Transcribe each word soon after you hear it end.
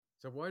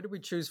So why do we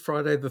choose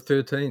Friday the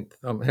 13th?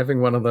 I'm having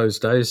one of those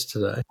days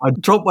today. I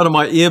dropped one of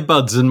my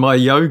earbuds in my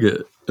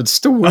yogurt. It's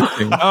still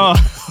working.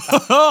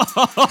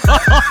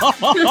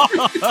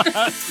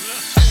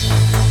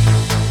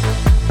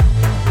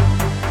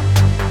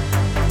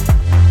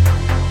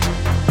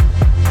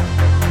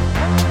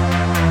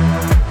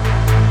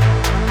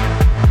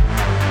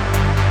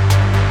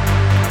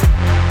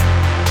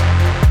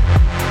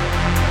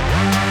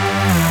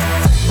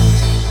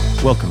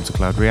 Welcome to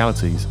Cloud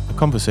Realities, a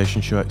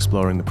conversation show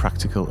exploring the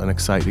practical and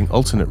exciting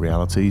alternate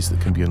realities that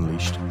can be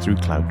unleashed through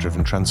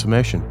cloud-driven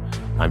transformation.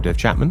 I'm Dave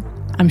Chapman.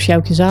 I'm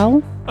Sjoukje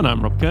Zaal. And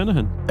I'm Rob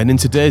Kernahan. And in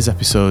today's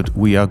episode,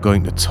 we are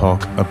going to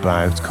talk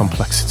about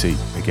complexity.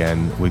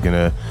 Again, we're going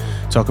to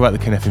talk about the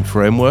Cynefin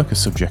framework, a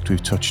subject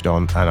we've touched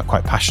on and are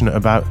quite passionate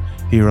about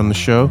here on the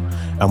show.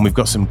 And we've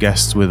got some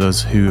guests with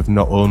us who have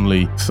not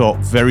only thought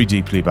very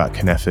deeply about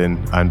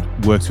Cynefin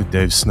and worked with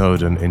Dave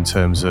Snowden in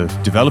terms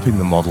of developing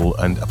the model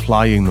and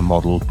applying the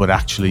model, but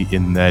actually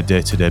in their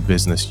day-to-day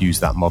business use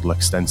that model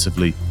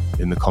extensively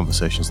in the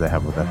conversations they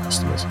have with their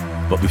customers.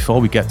 But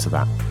before we get to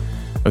that,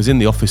 I was in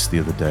the office the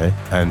other day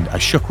and I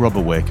shook Rob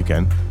awake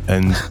again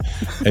and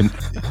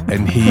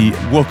he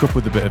woke up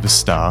with a bit of a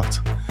start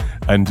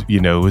and, you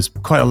know, was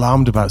quite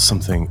alarmed about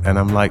something. And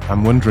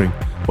I'm wondering,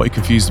 what are you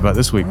confused about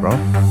this week, Rob?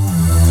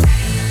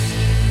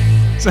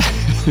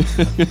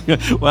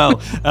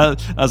 Well,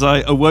 as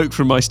I awoke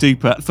from my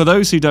stupor, for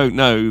those who don't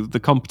know, the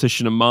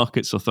Competition and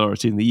Markets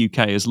Authority in the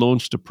UK has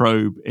launched a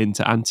probe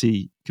into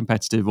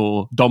anti-competitive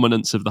or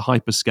dominance of the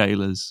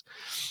hyperscalers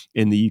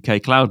in the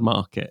UK cloud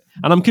market.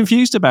 And I'm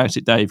confused about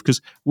it, Dave,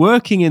 because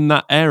working in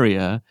that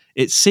area,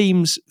 it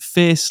seems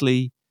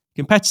fiercely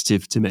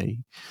competitive to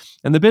me.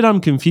 And the bit I'm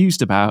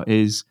confused about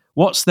is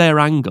what's their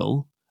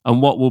angle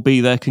and what will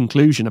be their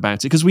conclusion about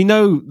it? Because we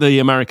know the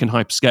American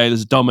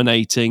hyperscalers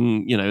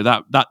dominating, you know,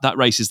 that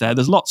race is there.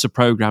 There's lots of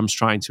programs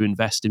trying to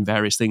invest in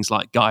various things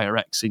like Gaia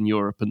X in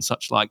Europe and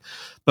such like,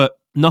 but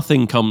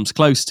nothing comes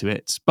close to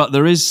it. But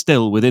there is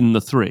still within the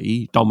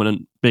three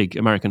dominant big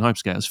American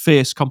hyperscalers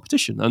fierce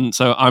competition. And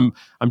so I'm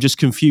just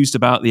confused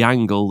about the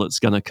angle that's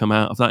going to come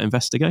out of that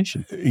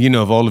investigation. You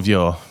know, of all of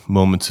your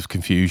moments of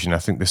confusion, I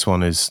think this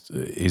one is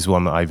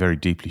one that I very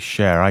deeply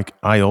share.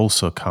 I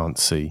also can't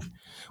see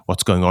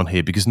what's going on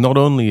here, because not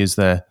only is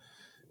there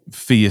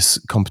fierce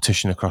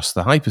competition across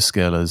the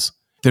hyperscalers,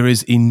 there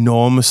is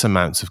enormous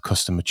amounts of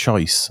customer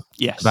choice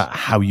about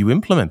how you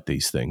implement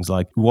these things.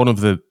 Like, one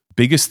of the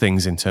biggest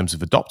things in terms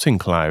of adopting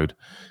cloud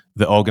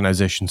that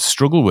organizations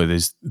struggle with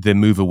is they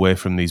move away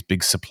from these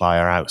big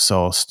supplier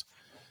outsourced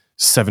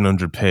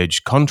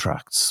 700-page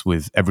contracts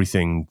with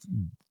everything,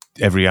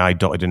 every I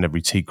dotted and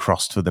every T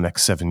crossed for the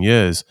next 7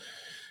 years,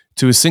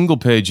 to a single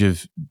page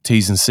of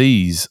T's and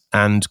C's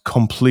and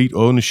complete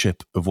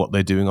ownership of what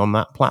they're doing on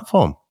that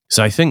platform.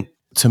 So I think,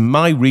 to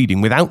my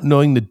reading, without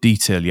knowing the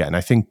detail yet, and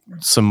I think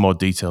some more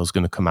detail is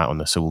going to come out on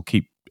this, so we'll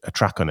keep a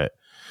track on it,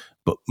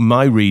 but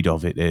my read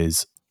of it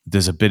is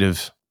there's a bit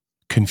of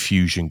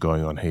confusion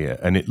going on here,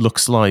 and it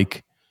looks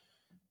like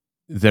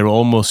they're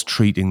almost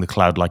treating the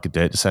cloud like a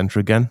data center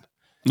again.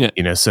 Yeah.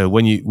 You know, so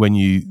when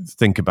you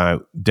think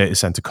about data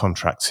center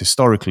contracts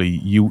historically,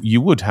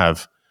 you would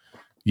have,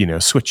 you know,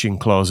 switching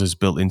clauses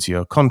built into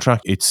your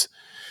contract. It's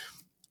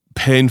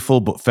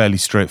painful but fairly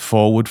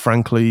straightforward,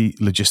 frankly,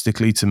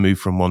 logistically, to move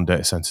from one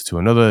data center to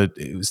another.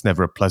 It was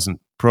never a pleasant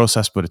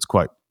process, but it's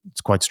quite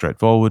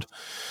straightforward.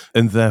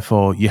 And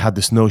therefore, you had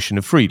this notion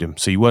of freedom.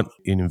 So you weren't,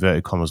 in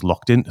inverted commas,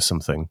 locked into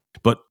something.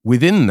 But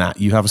within that,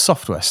 you have a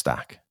software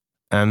stack.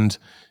 And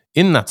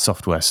in that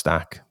software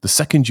stack, the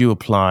second you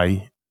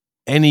apply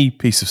any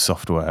piece of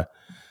software,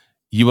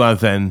 you are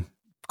then,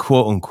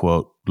 quote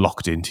unquote,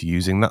 locked into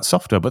using that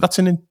software. But that's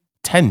an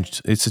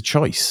intent. It's a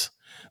choice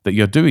that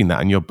you're doing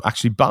that, and you're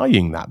actually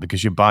buying that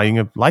because you're buying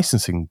a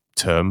licensing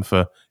term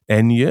for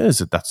N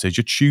years at that stage.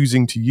 You're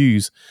choosing to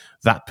use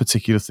that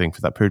particular thing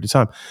for that period of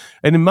time.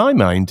 And in my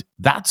mind,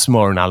 that's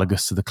more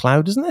analogous to the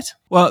cloud, isn't it?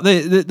 Well,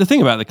 the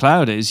thing about the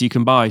cloud is you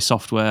can buy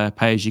software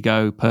pay as you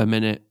go, per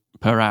minute,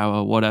 per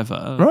hour,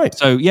 whatever. Right.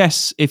 So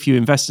yes, if you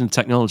invest in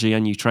technology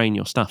and you train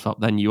your staff up,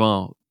 then you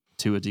are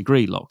to a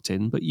degree locked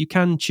in, but you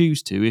can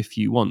choose to, if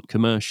you want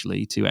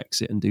commercially, to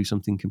exit and do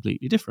something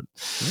completely different.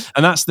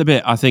 And that's the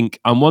bit I think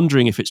I'm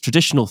wondering if it's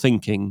traditional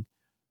thinking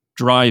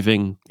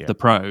driving the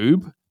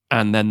probe,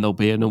 and then there'll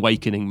be an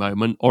awakening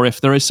moment, or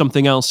if there is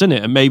something else in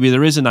it, and maybe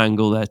there is an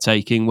angle they're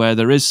taking where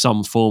there is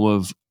some form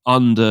of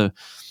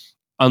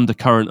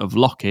undercurrent of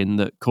lock-in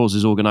that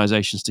causes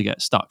organizations to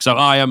get stuck. So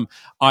I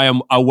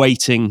am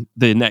awaiting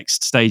the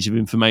next stage of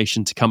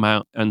information to come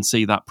out and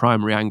see that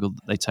primary angle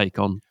that they take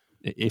on,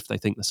 if they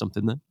think there's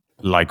something there.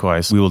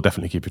 Likewise, we will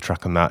definitely keep a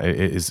track on that.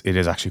 It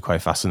is actually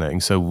quite fascinating.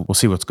 So we'll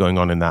see what's going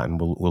on in that, and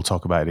we'll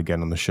talk about it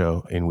again on the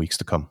show in weeks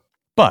to come.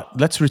 But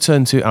let's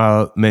return to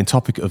our main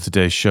topic of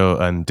today's show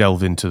and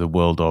delve into the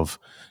world of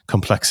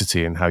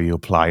complexity and how you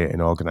apply it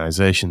in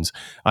organizations.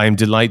 I am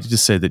delighted to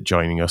say that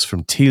joining us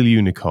from Teal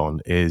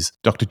Unicorn is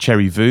Dr.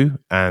 Cherry Vu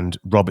and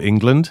Rob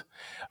England.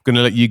 I'm going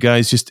to let you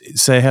guys just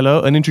say hello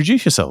and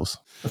introduce yourselves.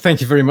 Thank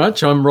you very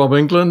much. I'm Rob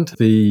England,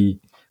 the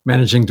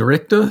managing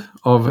director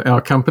of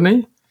our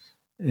company.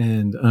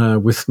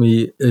 And with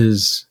me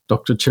is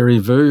Dr. Cherry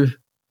Vu,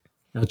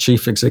 our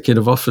chief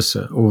executive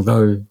officer,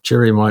 although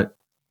Cherry might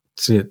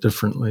see it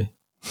differently.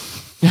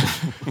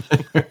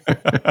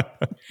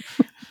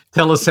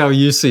 Tell us how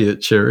you see it,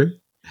 Cherry.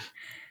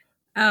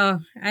 Oh,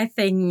 I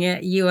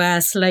think you are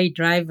a slow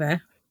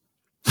driver.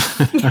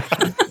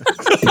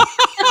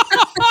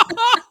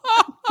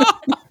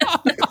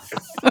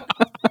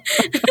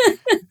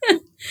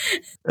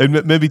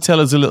 And maybe tell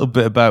us a little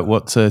bit about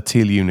what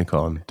Teal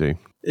Unicorn do.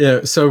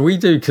 Yeah, so we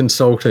do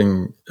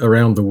consulting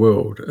around the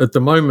world. At the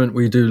moment,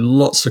 we do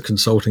lots of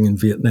consulting in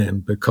Vietnam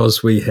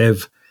because we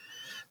have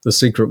the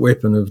secret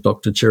weapon of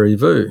Dr. Cherry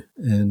Vu.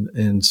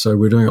 And so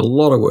we're doing a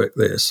lot of work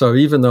there. So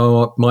even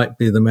though I might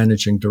be the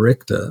managing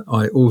director,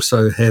 I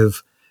also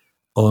have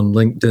on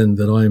LinkedIn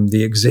that I'm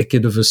the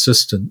executive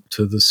assistant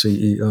to the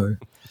CEO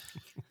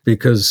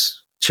because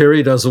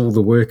Cherry does all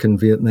the work in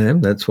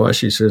Vietnam. That's why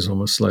she says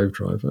I'm a slave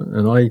driver.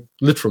 And I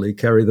literally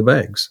carry the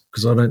bags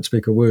because I don't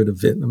speak a word of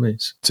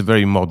Vietnamese. It's a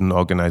very modern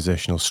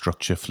organizational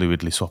structure,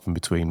 fluidly swapping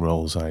between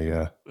roles.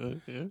 I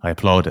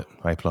applaud it.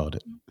 I applaud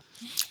it.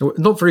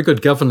 Not very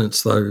good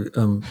governance, though.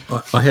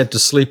 I had to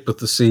sleep with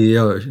the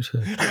CEO.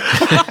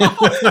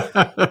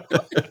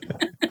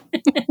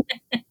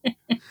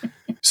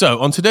 So,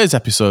 on today's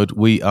episode,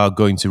 we are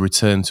going to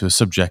return to a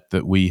subject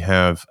that we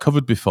have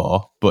covered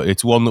before, but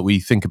it's one that we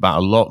think about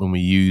a lot and we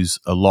use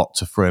a lot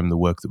to frame the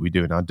work that we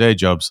do in our day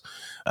jobs,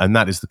 and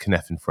that is the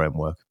Cynefin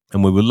framework.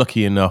 And we were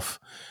lucky enough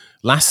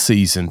last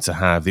season to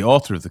have the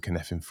author of the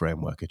Cynefin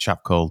framework, a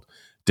chap called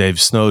Dave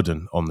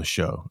Snowden, on the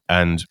show.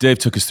 And Dave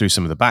took us through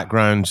some of the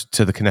background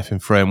to the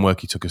Cynefin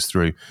framework. He took us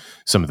through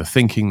some of the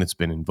thinking that's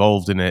been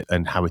involved in it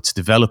and how it's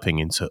developing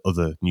into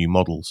other new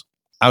models.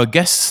 Our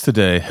guests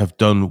today have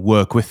done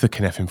work with the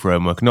Cynefin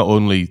framework, not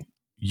only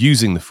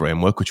using the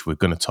framework, which we're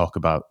going to talk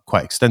about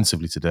quite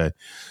extensively today,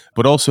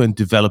 but also in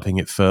developing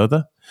it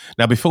further.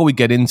 Now, before we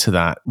get into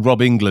that,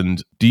 Rob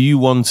England, do you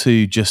want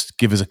to just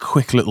give us a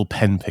quick little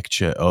pen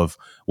picture of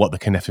what the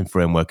Cynefin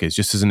framework is,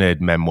 just as an aid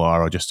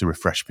memoir or just to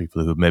refresh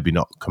people who have maybe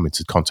not come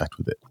into contact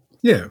with it?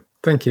 Yeah,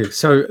 thank you.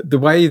 So the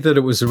way that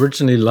it was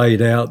originally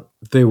laid out,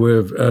 there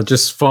were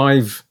just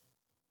 5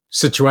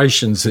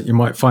 situations that you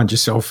might find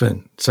yourself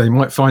in. So you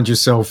might find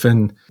yourself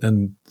in,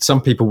 and some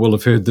people will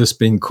have heard this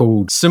being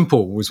called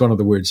simple was one of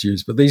the words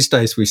used, but these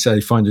days we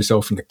say find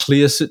yourself in a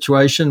clear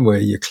situation where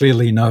you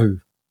clearly know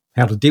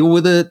how to deal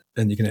with it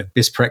and you can have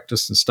best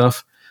practice and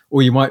stuff.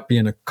 Or you might be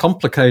in a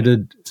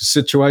complicated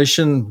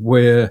situation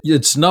where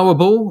it's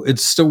knowable,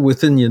 it's still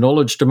within your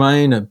knowledge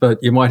domain, but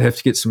you might have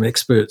to get some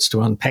experts to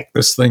unpack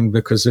this thing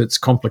because it's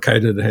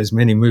complicated, it has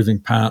many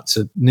moving parts,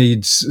 it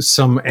needs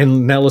some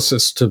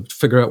analysis to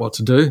figure out what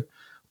to do.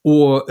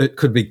 Or it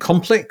could be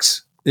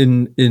complex,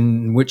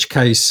 in which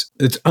case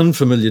it's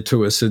unfamiliar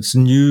to us, it's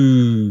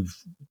new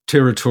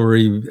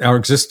territory, our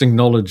existing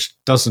knowledge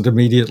doesn't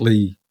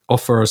immediately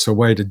offer us a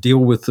way to deal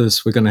with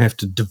this. We're going to have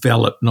to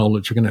develop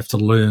knowledge. We're going to have to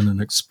learn and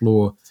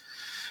explore.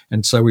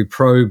 And so we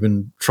probe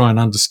and try and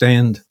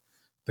understand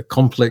the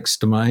complex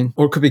domain.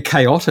 Or it could be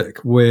chaotic,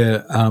 where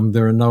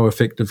there are no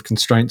effective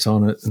constraints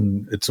on it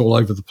and it's all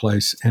over the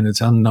place and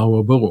it's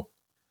unknowable.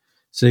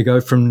 So you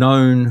go from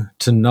known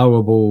to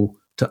knowable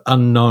to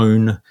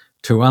unknown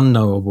to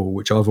unknowable,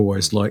 which I've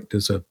always liked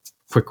as a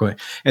quick way.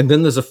 And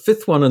then there's a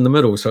 5th one in the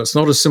middle. So it's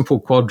not a simple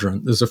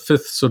quadrant. There's a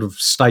 5th sort of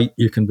state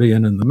you can be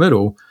in the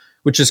middle,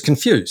 which is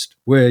confused,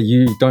 where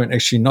you don't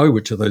actually know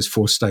which of those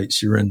 4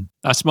 states you're in.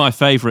 That's my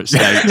favourite state,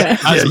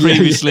 as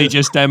previously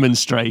just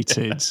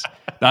demonstrated.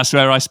 That's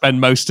where I spend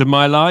most of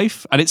my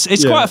life. And it's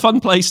quite a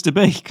fun place to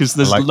be because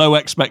there's low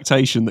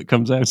expectation that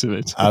comes out of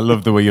it. I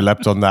love the way you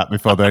leapt on that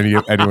before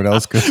anyone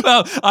else could.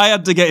 Well, I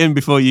had to get in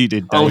before you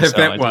did, Dave. I'll have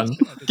that one.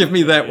 Give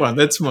me that one.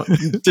 That's mine.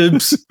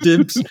 Dibs.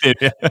 Dibs.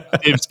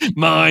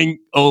 Mine,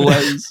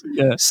 always.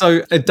 Yeah.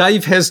 So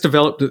Dave has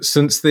developed it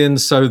since then.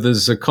 So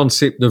there's a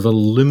concept of a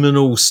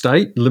liminal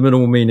state,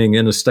 liminal meaning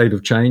in a state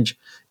of change,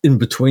 in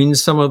between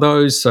some of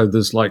those. So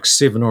there's like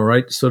 7 or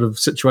 8 sort of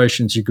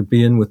situations you could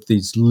be in with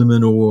these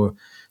liminal or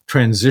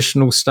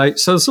transitional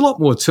states. So there's a lot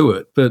more to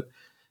it, but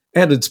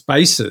at its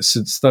basis,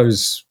 it's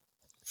those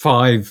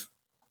 5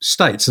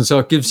 states. And so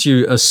it gives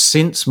you a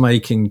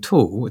sense-making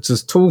tool. It's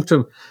a tool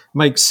to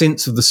make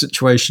sense of the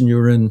situation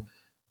you're in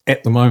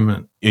at the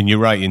moment. And you're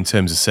right in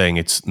terms of saying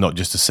it's not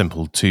just a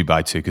simple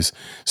 2x2, because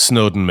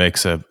Snowden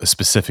makes a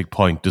specific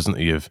point, doesn't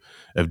he, of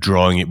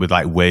drawing it with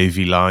like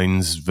wavy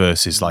lines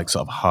versus like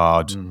sort of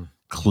hard,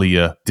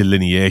 clear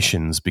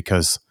delineations,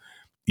 because,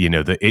 you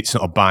know, it's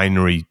not a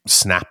binary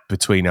snap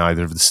between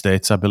either of the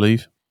states, I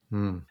believe.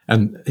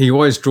 And he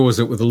always draws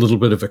it with a little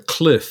bit of a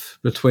cliff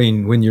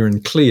between when you're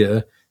in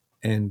clear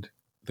and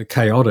the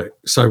chaotic.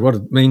 So what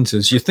it means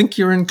is you think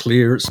you're in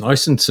clear, it's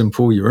nice and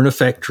simple, you're in a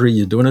factory,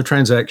 you're doing a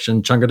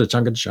transaction, chunga to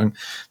chunga to chunk.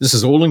 This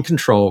is all in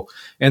control.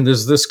 And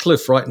there's this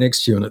cliff right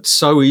next to you, and it's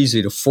so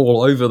easy to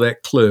fall over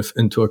that cliff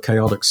into a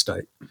chaotic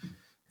state.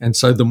 And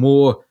so the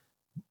more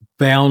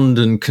bound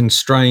and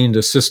constrained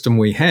a system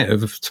we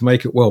have to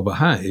make it well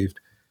behaved,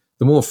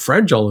 the more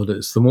fragile it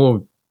is, the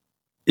more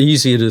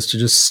easy it is to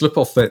just slip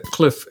off that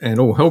cliff and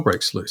all hell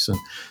breaks loose. And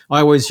I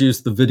always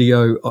use the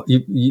video.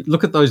 You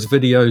look at those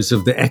videos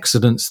of the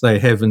accidents they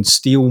have in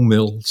steel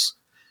mills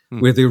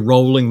where they're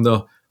rolling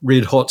the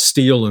red hot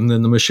steel and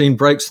then the machine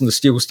breaks and the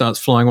steel starts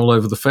flying all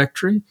over the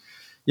factory.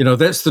 You know,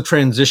 that's the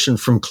transition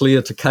from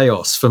clear to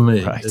chaos for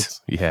me.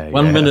 Right.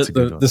 One minute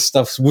the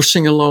stuff's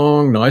whooshing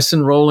along, nice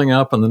and rolling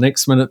up, and the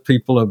next minute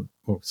people are,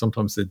 well,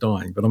 sometimes they're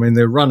dying, but I mean,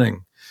 they're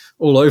running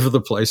all over the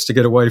place to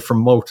get away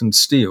from molten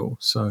steel.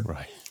 So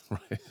Right.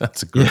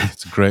 That's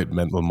it's a great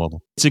mental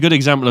model. It's a good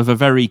example of a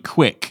very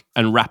quick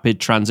and rapid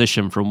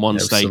transition from one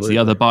state to the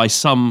other by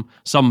some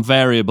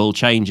variable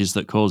changes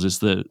that causes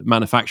the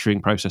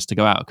manufacturing process to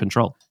go out of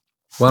control.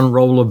 One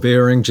roller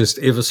bearing just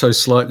ever so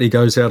slightly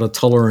goes out of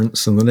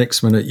tolerance, and the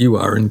next minute you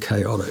are in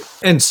chaotic.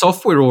 And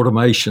software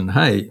automation,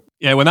 hey.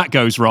 Yeah, when that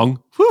goes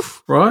wrong, whew,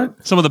 right?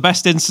 Some of the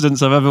best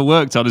incidents I've ever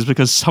worked on is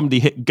because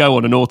somebody hit go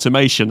on an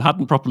automation,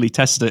 hadn't properly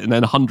tested it, and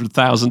then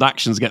 100,000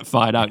 actions get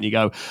fired out, and you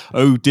go,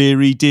 oh,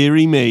 dearie,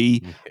 dearie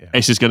me,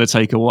 this is going to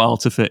take a while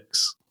to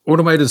fix.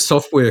 Automated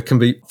software can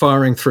be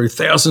firing through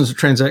thousands of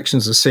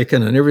transactions a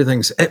second, and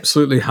everything's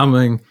absolutely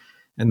humming.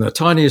 And the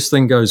tiniest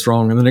thing goes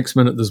wrong, and the next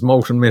minute there's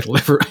molten metal,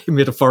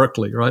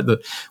 metaphorically, right?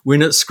 That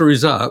when it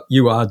screws up,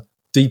 you are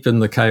deep in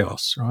the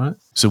chaos, right?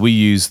 So we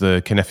use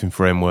the Cynefin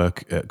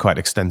framework quite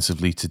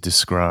extensively to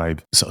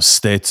describe sort of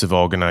states of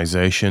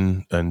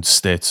organization and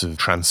states of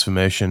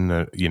transformation,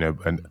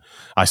 and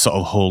I sort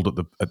of hold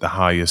at the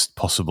highest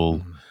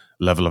possible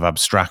level of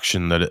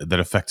abstraction that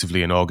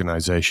effectively an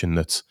organization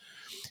that's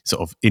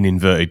sort of, in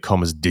inverted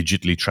commas,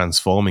 digitally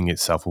transforming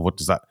itself. Well, what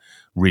does that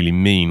really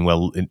mean?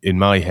 Well, in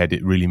my head,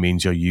 it really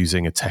means you're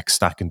using a tech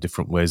stack and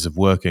different ways of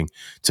working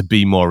to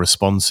be more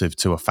responsive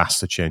to a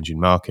faster changing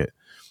market,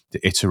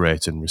 to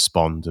iterate and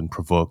respond and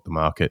provoke the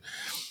market.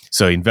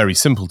 So in very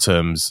simple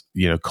terms,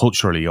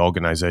 culturally,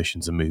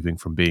 organizations are moving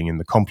from being in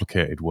the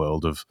complicated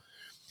world of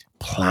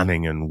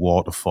planning and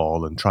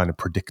waterfall and trying to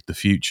predict the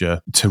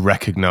future to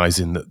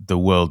recognizing that the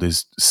world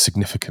is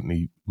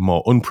significantly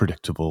more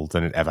unpredictable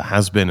than it ever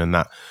has been. And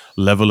that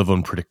level of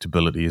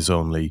unpredictability is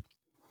only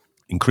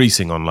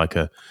increasing on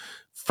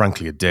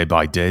frankly a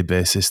day-by-day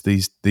basis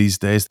these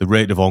days. The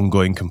rate of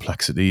ongoing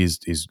complexity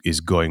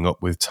is going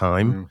up with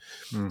time.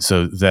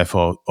 So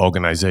therefore,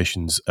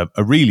 organizations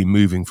are really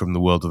moving from the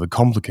world of the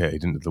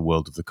complicated into the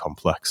world of the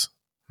complex.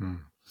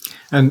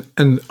 And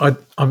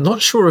I'm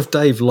not sure if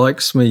Dave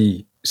likes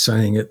me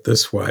saying it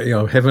this way.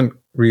 I haven't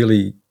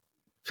really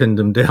pinned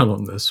him down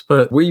on this,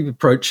 but we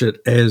approach it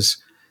as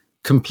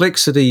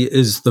complexity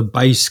is the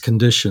base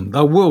condition.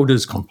 The world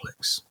is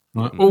complex.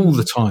 Right? All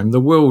the time,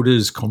 the world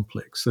is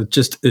complex. It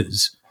just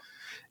is.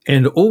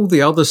 And all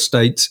the other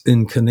states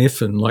in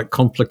Cynefin, like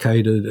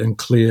complicated and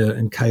clear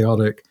and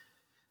chaotic,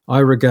 I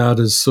regard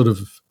as sort of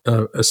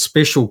a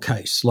special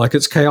case. Like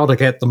it's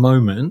chaotic at the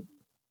moment,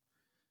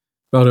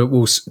 but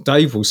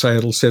Dave will say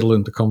it'll settle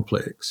into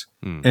complex.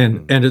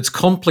 And it's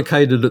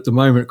complicated at the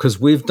moment because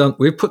we've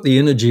put the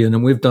energy in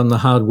and we've done the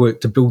hard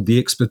work to build the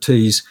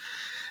expertise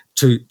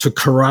to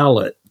corral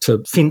it,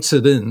 to fence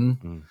it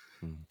in.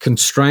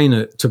 Constrain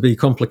it to be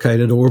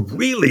complicated, or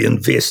really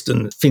invest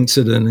and fence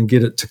it in and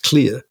get it to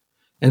clear.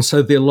 And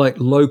so they're like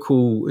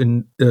local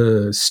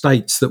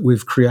states that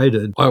we've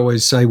created. I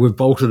always say we've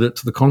bolted it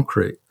to the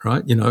concrete,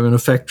 right? In a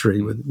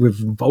factory,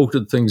 we've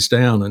bolted things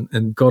down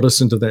and got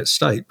us into that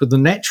state. But the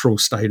natural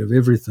state of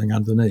everything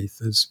underneath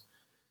is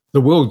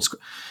the world's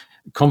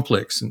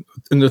complex. And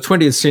in the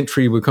 20th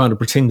century, we kind of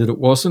pretended it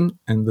wasn't,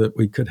 and that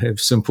we could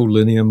have simple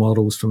linear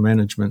models for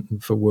management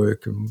and for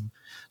work and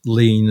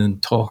lean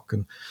and TOC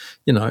and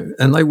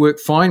and they work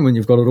fine when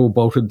you've got it all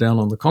bolted down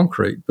on the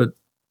concrete. But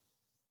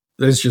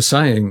as you're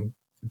saying,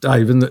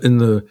 Dave, in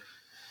the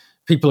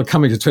people are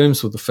coming to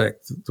terms with the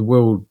fact that the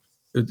world,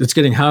 it's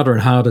getting harder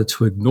and harder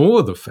to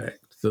ignore the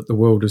fact that the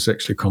world is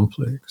actually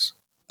complex.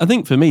 I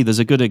think for me, there's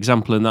a good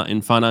example in that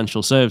in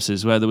financial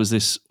services where there was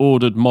this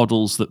ordered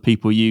models that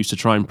people used to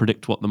try and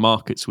predict what the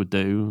markets would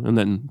do. And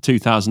then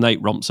 2008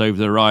 romps over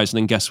the horizon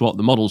and guess what?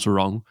 The models were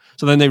wrong.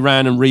 So then they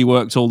ran and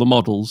reworked all the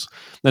models.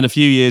 Then a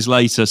few years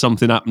later,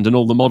 something happened and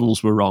all the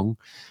models were wrong.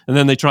 And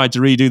then they tried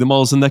to redo the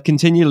models, and they're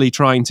continually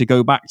trying to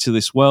go back to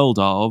this world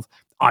of,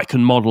 I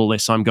can model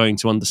this, I'm going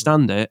to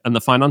understand it. And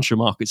the financial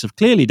markets have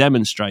clearly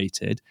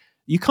demonstrated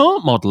you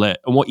can't model it.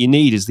 And what you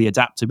need is the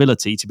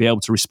adaptability to be able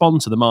to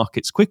respond to the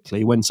markets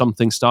quickly when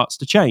something starts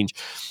to change.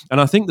 And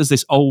I think there's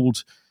this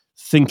old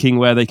thinking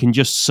where they can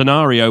just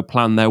scenario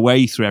plan their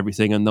way through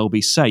everything and they'll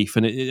be safe.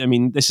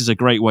 And this is a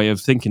great way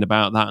of thinking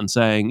about that and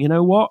saying, you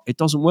know what, it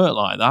doesn't work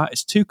like that.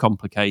 It's too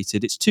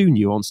complicated. It's too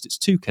nuanced. It's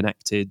too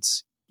connected.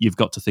 You've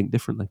got to think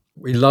differently.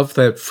 We love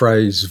that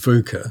phrase,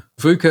 VUCA.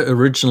 VUCA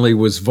originally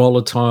was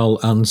volatile,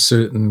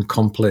 uncertain,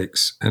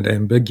 complex, and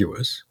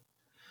ambiguous.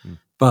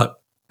 But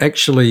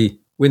actually,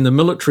 when the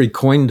military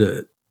coined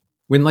it,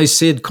 when they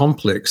said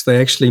complex, they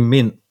actually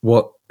meant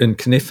what in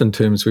Cynefin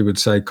terms we would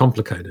say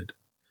complicated.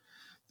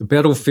 The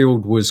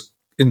battlefield was,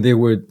 in their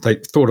word, they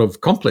thought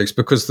of complex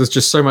because there's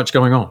just so much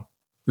going on.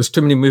 There's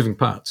too many moving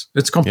parts.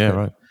 It's complicated.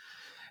 Yeah, right.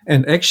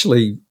 And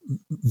actually,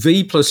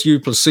 V plus U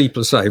plus C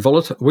plus A,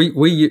 volatile.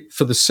 We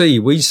for the C,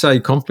 we say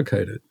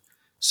complicated.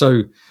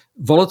 So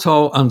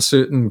volatile,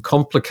 uncertain,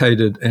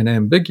 complicated, and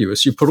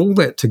ambiguous. You put all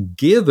that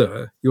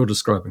together, you're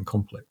describing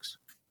complex.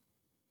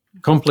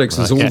 Complex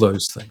is all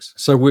those things.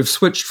 So we've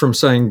switched from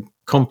saying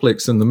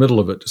complex in the middle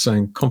of it to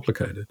saying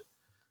complicated.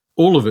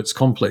 All of it's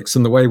complex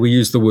in the way we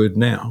use the word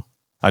now.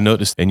 I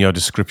noticed in your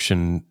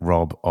description,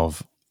 Rob,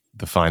 of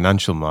the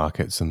financial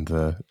markets and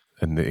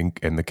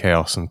the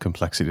chaos and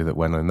complexity that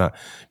went on in that,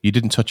 you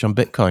didn't touch on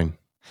Bitcoin.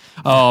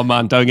 Oh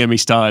man, don't get me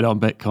started on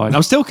Bitcoin.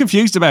 I'm still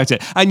confused about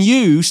it. And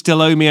you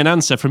still owe me an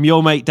answer from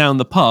your mate down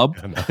the pub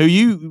who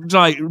you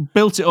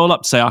built it all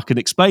up to say, I can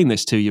explain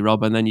this to you,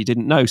 Rob, and then you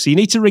didn't know. So you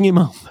need to ring him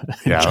up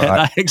and get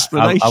that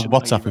explanation. I'll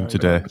WhatsApp him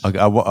today.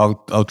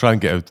 I'll try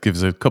and give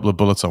us a couple of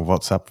bullets on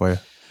WhatsApp for you.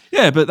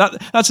 Yeah, but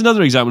that's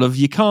another example of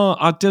you can't.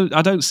 I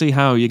don't see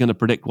how you're going to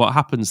predict what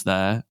happens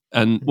there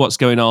and what's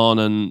going on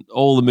and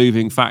all the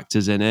moving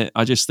factors in it.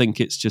 I just think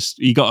it's just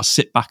you got to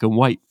sit back and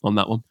wait on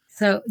that one.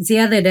 So the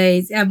other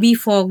day,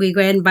 before we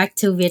went back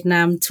to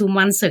Vietnam 2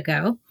 months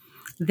ago,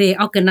 the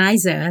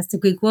organizers,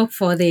 we work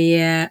for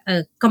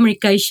the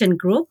communication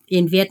group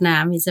in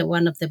Vietnam. It's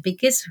one of the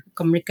biggest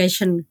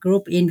communication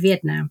group in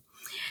Vietnam.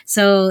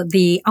 So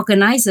the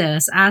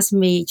organizers asked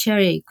me,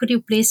 Cherry, could you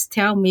please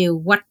tell me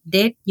what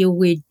date you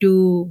will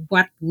do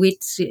what with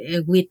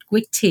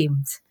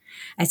teams?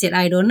 I said,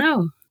 I don't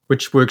know.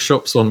 Which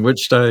workshops on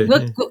which day?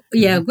 What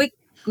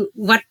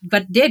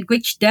date,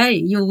 which day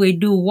you will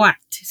do what?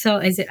 So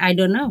I said, I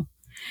don't know.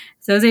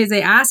 So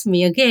they asked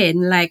me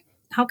again, like,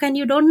 how can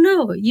you don't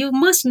know? You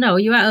must know.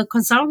 You are a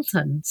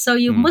consultant. So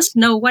you must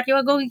know what you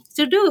are going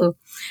to do.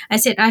 I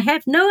said, I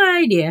have no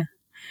idea.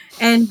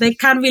 And they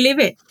can't believe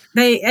it.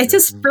 I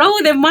just blow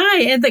their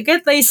mind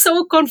and they're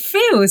so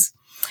confused.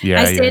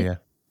 I said,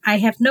 I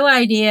have no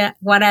idea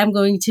what I'm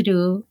going to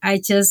do. I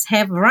just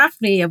have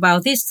roughly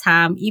about this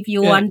time. If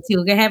you want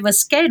to have a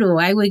schedule,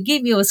 I will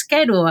give you a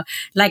schedule.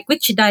 Like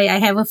which day I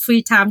have a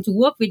free time to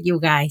work with you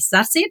guys.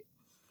 That's it.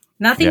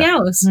 Nothing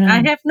else.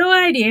 I have no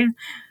idea.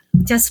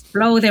 Just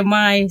blow their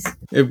minds.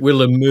 It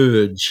will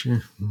emerge.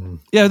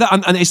 Yeah,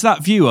 and it's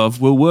that view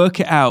of we'll work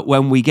it out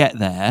when we get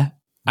there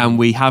and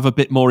we have a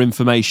bit more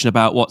information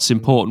about what's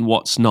important,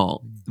 what's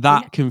not.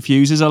 That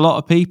confuses a lot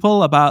of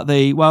people about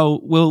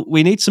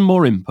we need some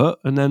more input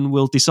and then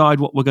we'll decide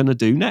what we're going to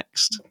do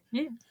next.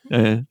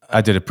 Yeah.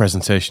 I did a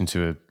presentation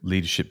to a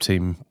leadership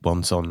team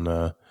once on,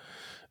 I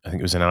think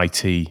it was an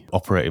IT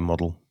operating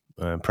model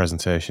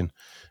presentation.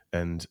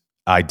 And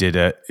I did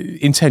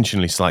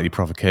intentionally, slightly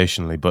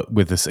provocationally, but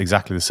with this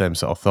exactly the same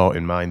sort of thought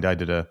in mind.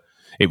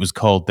 It was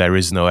called There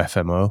Is No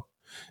FMO.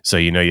 So,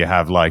 you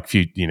have like,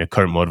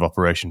 current mode of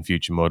operation,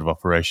 future mode of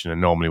operation.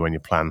 And normally when you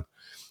plan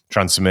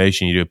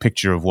transformation, you do a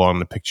picture of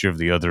one, a picture of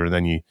the other, and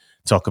then you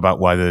talk about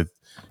why the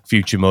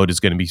future mode is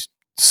going to be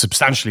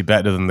substantially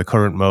better than the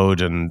current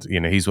mode. And,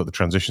 here's what the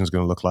transition is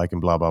going to look like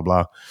and blah, blah,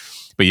 blah.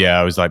 But yeah,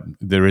 I was like,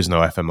 there is no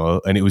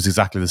FMO. And it was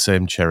exactly the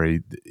same,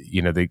 Cherry.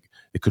 They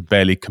could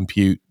barely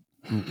compute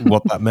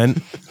what that meant.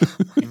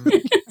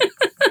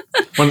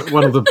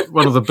 One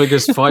of the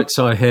biggest fights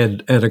I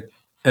had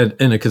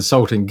in a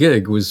consulting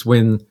gig was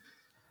when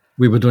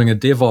we were doing a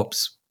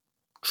DevOps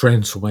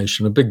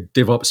transformation, a big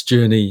DevOps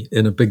journey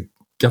in a big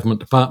government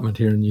department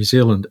here in New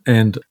Zealand,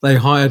 and they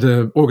hired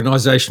an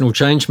organizational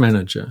change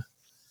manager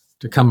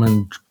to come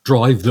and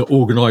drive the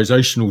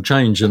organizational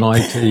change in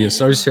IT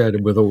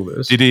associated with all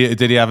this. Did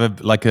he have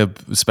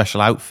a special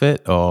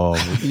outfit or?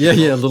 Yeah,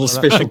 a little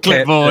special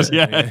clipboard,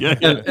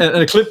 and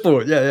a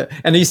clipboard, yeah.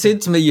 And he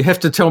said to me, "You have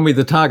to tell me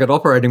the target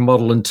operating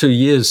model in 2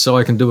 years so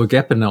I can do a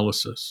gap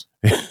analysis."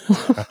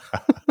 Right?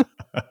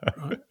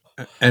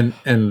 And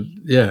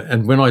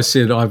when I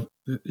said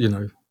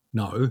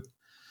no,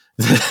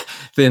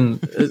 then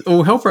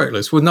all hell broke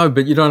loose. Well, no,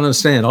 but you don't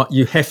understand.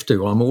 You have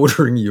to. I'm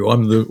ordering you.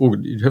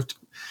 You have to.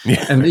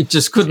 Yeah. And he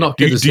just could not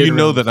get his head around. Do you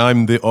know that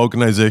I'm the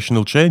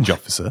organizational change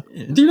officer?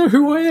 Do you know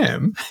who I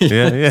am?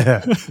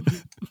 Yeah.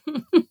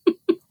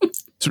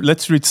 So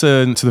let's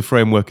return to the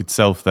framework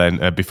itself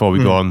then before we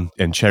go on.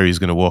 And Cherry's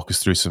going to walk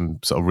us through some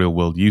sort of real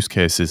world use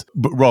cases.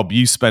 But Rob,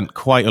 you spent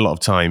quite a lot of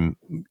time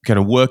kind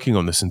of working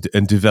on this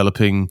and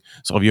developing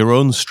sort of your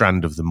own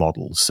strand of the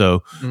model.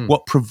 So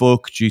what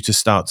provoked you to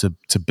start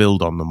to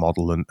build on the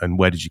model and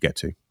where did you get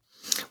to?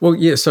 Well,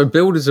 yeah, so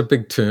build is a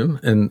big term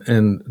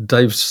and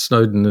Dave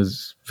Snowden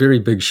is very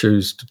big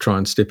shoes to try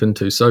and step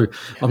into. So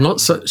I'm not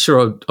so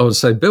sure I would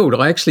say build.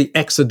 I actually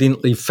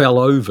accidentally fell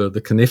over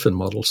the Cynefin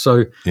model.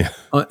 So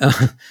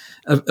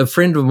a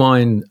friend of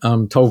mine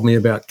told me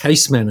about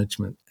case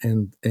management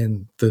and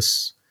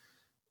this,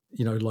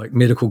 like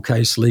medical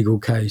case, legal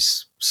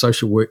case,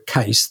 social work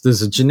case.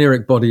 There's a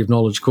generic body of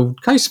knowledge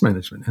called case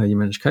management, how you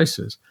manage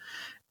cases.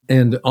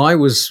 And I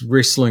was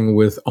wrestling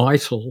with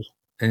ITIL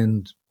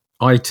and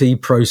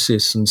IT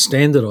process and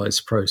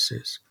standardized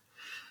process.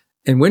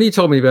 And when he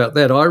told me about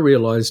that, I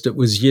realized it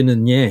was yin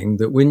and yang,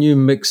 that when you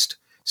mixed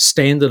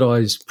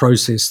standardized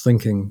process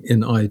thinking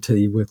in IT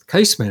with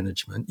case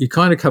management, you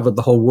kind of covered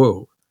the whole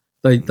world.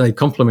 They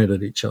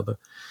complemented each other.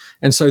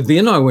 And so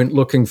then I went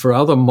looking for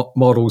other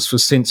models for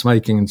sense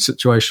making and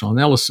situational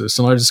analysis.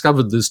 And I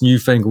discovered this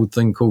newfangled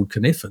thing called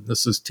Cynefin.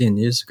 This is 10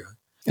 years ago.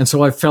 And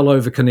so I fell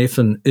over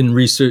Cynefin in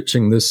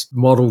researching this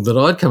model that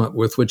I'd come up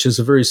with, which is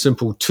a very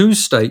simple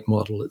two-state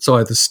model. It's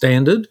either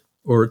standard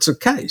or it's a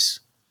case.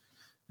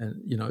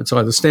 And, it's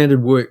either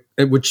standard work,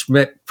 which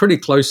map pretty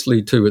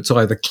closely to it's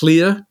either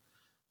clear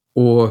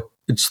or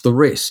it's the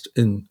rest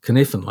in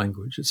Cynefin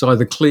language. It's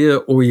either clear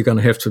or you're going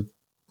to have to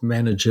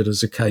manage it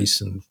as a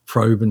case and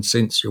probe and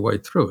sense your way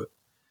through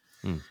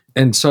it.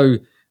 And so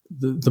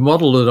the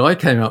model that I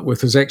came up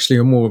with is actually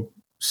a more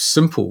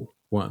simple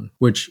one,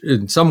 which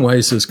in some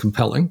ways is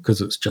compelling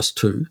because it's just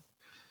two.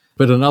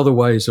 But in other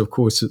ways, of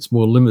course, it's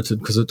more limited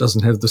because it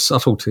doesn't have the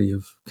subtlety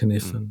of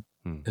Cynefin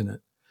in it.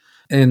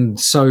 And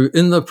so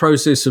in the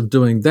process of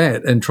doing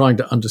that and trying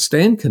to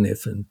understand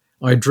Cynefin,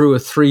 I drew a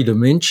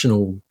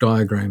three-dimensional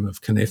diagram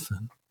of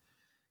Cynefin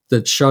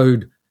that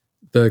showed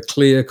the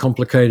clear,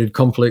 complicated,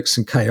 complex,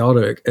 and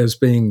chaotic as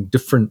being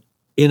different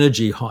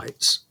energy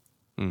heights,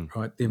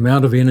 right? The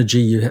amount of energy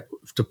you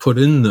have to put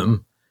in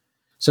them.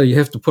 So you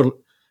have to put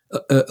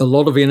a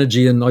lot of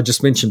energy in, I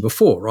just mentioned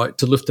before, right,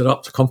 to lift it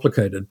up to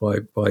complicated by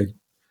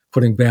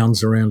putting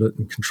bounds around it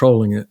and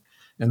controlling it,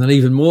 and then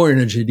even more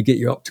energy to get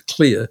you up to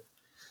clear.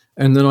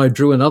 And then I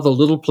drew another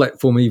little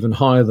platform even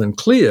higher than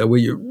clear where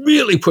you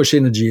really push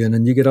energy in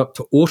and you get up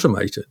to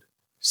automated.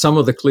 Some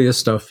of the clear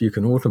stuff you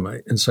can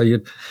automate. And so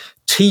you're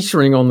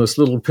teetering on this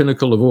little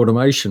pinnacle of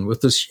automation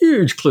with this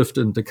huge cliff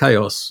into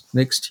chaos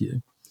next to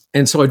you.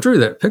 And so I drew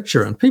that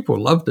picture and people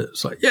loved it.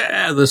 It's like,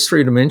 yeah, this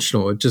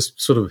three-dimensional. It just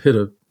sort of hit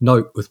a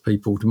note with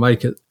people to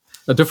make it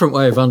a different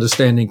way of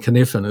understanding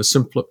Cynefin, a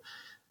simpler,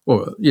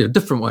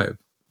 different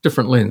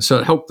lens. So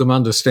it helped them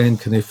understand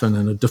Cynefin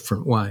in a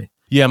different way.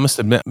 Yeah, I must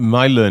admit,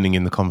 my learning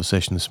in the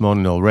conversation this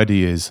morning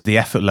already is the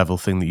effort level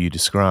thing that you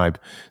describe.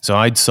 So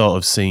I'd sort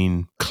of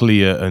seen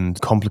clear and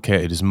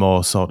complicated as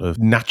more sort of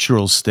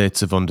natural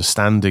states of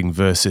understanding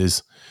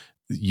versus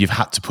you've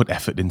had to put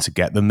effort in to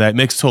get them there. It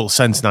makes total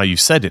sense now you've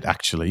said it,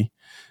 actually.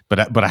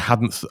 But I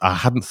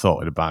hadn't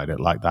thought about it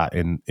like that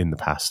in the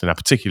past, and I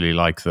particularly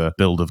like the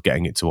build of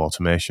getting it to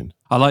automation.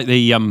 I like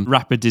the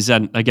rapid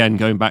descent, again,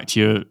 going back to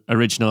your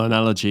original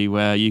analogy,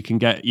 where you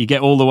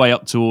get all the way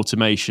up to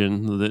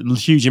automation, the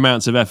huge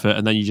amounts of effort,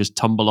 and then you just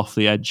tumble off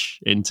the edge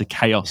into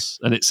chaos.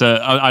 And it's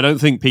I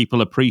don't think people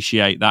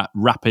appreciate that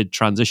rapid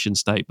transition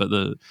state, but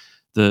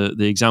the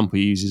example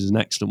you use is an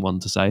excellent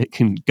one to say it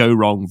can go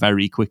wrong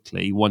very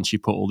quickly once you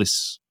put all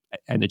this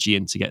energy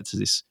in to get to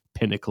this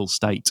pinnacle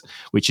state,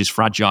 which is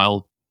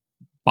fragile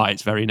by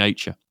its very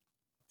nature.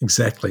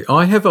 Exactly.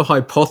 I have a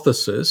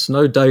hypothesis,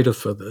 no data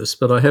for this,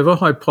 but I have a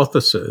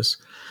hypothesis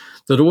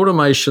that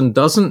automation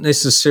doesn't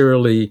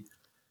necessarily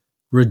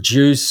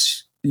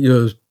reduce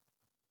your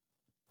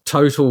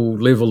total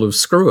level of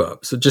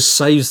screw-ups. It just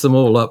saves them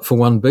all up for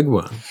one big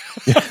one.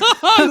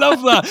 I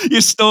love that.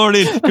 You're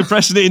storing it,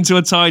 compressing it into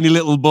a tiny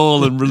little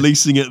ball and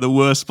releasing it at the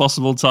worst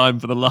possible time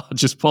for the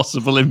largest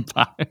possible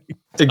impact.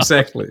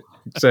 Exactly.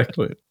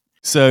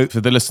 So for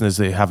the listeners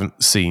that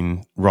haven't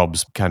seen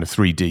Rob's kind of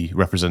 3D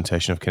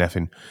representation of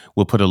Cynefin,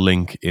 we'll put a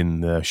link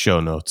in the show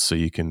notes so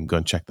you can go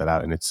and check that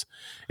out, and it's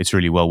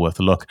really well worth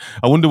a look.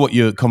 I wonder what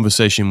your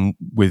conversation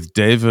with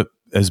Dave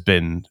has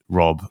been,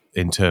 Rob,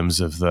 in terms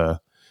of the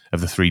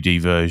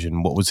 3D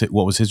version. What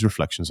was his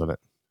reflections on it?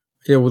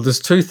 Yeah, well, there's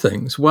two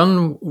things.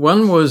 One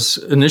was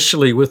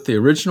initially with the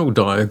original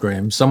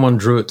diagram. Someone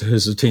drew it to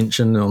his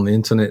attention on the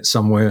internet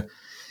somewhere,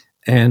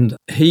 and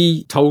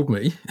he told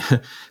me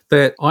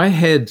that I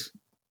had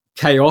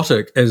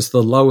chaotic as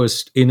the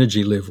lowest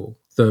energy level,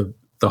 the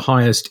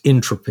highest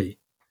entropy,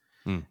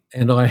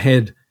 and I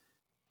had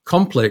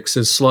complex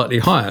as slightly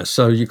higher.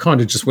 So you kind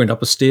of just went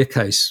up a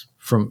staircase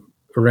from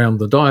around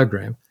the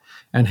diagram.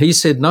 And he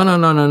said,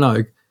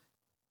 no.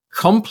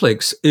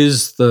 Complex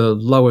is the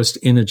lowest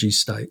energy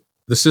state.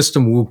 The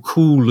system will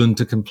cool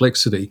into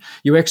complexity.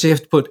 You actually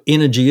have to put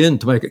energy in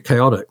to make it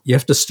chaotic. You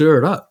have to stir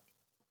it up.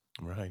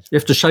 Right. You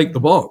have to shake the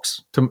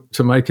box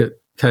to make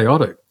it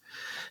chaotic.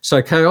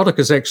 So chaotic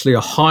is actually a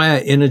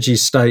higher energy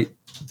state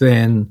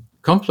than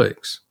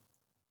complex.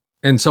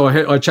 And so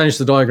I changed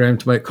the diagram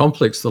to make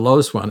complex the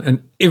lowest one.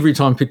 And every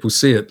time people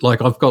see it,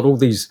 like I've got all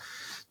these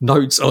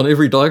notes on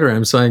every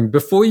diagram saying,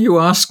 before you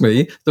ask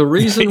me, the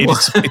reason why...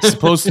 It's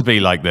supposed to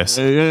be like this.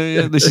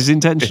 Yeah, this is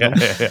intentional.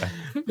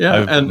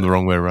 Yeah, and the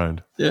wrong way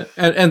around. Yeah,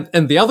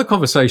 and the other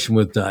conversation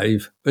with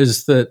Dave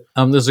is that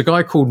there's a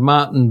guy called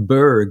Martin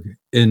Berg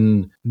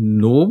in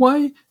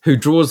Norway who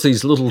draws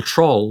these little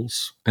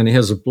trolls, and he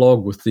has a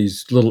blog with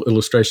these little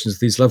illustrations,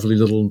 these lovely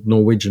little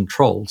Norwegian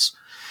trolls.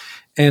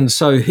 And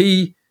so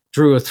he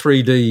drew a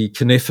 3D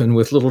Cynefin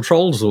with little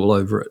trolls all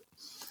over it.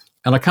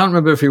 And I can't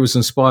remember if he was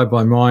inspired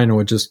by mine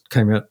or just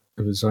came out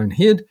of his own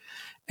head.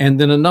 And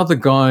then another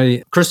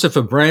guy,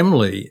 Christopher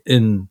Bramley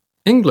in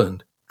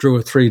England, drew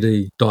a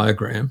 3D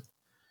diagram.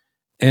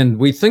 And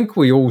we think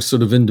we all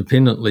sort of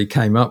independently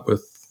came up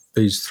with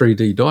these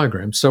 3D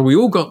diagrams. So we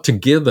all got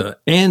together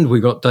and we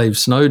got Dave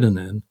Snowden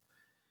in.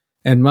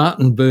 And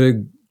Martin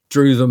Berg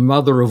drew the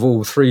mother of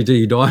all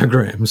 3D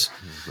diagrams.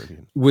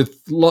 Brilliant.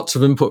 with lots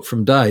of input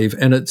from Dave,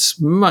 and it's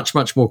much,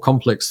 much more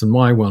complex than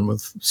my one,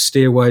 with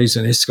stairways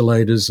and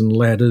escalators and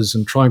ladders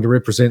and trying to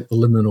represent the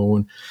liminal.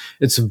 And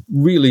it's a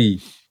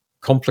really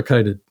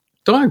complicated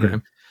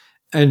diagram.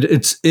 And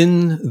it's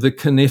in the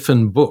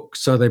Cynefin book.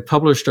 So they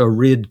published a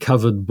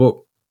red-covered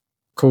book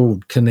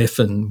called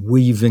Cynefin,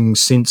 Weaving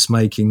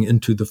Sense-Making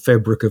into the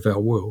Fabric of Our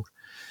World,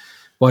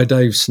 by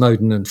Dave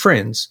Snowden and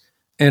friends.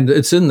 And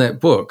it's in that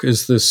book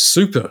is this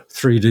super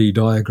 3D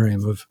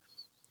diagram of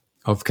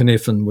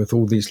Cynefin with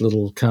all these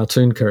little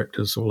cartoon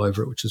characters all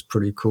over it, which is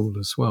pretty cool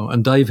as well.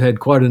 And Dave had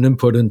quite an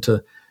input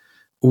into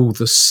all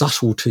the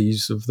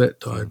subtleties of that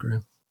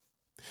diagram.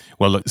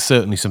 Well, look,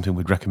 certainly something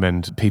we'd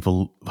recommend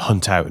people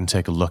hunt out and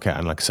take a look at.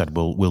 And like I said,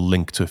 we'll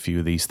link to a few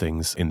of these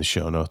things in the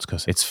show notes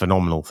because it's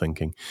phenomenal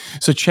thinking.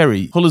 So,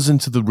 Cherry, pull us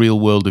into the real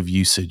world of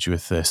usage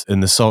with this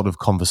and the sort of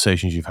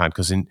conversations you've had.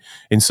 Because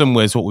in some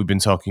ways, what we've been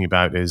talking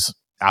about is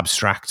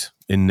abstract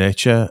in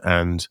nature.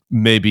 And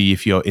maybe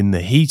if you're in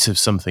the heat of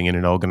something in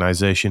an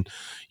organization,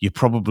 you're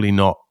probably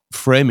not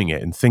framing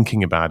it and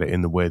thinking about it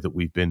in the way that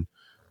we've been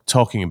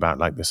talking about,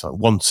 like this, like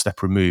one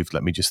step removed,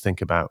 let me just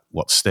think about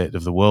what state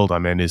of the world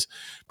I'm in, is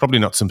probably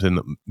not something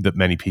that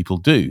many people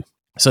do.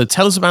 So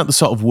tell us about the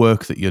sort of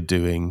work that you're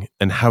doing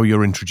and how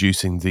you're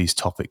introducing these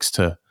topics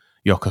to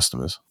your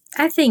customers.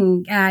 I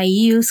think I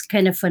use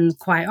Cynefin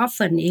quite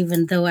often,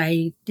 even though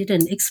I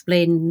didn't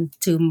explain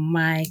to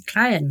my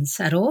clients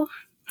at all.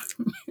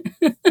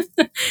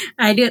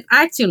 I did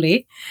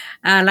actually,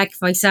 like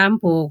for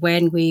example,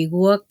 when we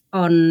work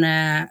on,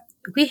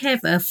 we have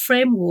a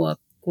framework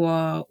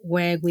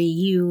where we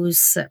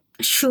use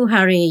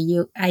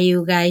Shuhari. Are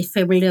you guys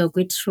familiar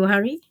with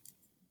Shuhari?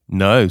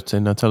 No,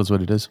 tell us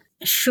what it is.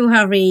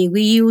 Shuhari,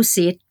 we use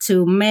it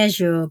to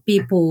measure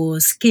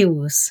people's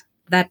skills.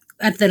 That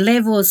at the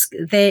levels,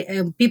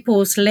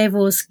 people's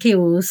level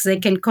skills,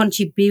 they can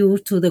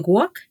contribute to the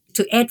work,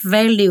 to add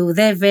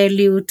their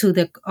value to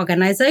the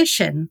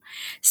organization.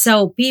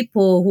 So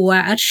people who are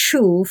at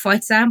Shu, for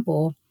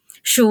example,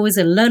 Shu is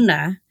a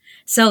learner,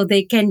 so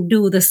they can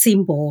do the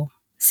simple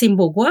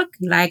work,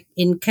 like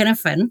in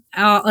Cynefin,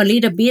 or a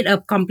little bit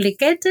of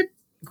complicated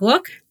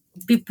work.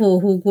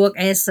 People who work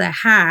as a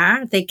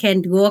Ha, they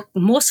can work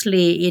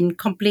mostly in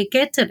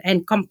complicated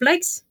and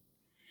complex.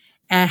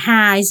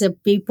 Ha is a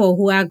people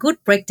who are good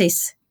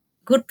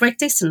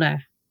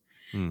practitioner.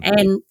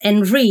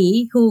 And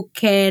Re who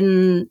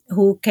can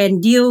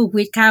deal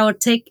with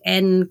chaotic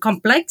and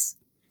complex.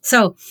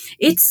 So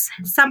it's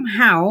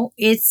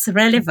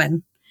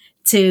relevant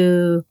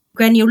to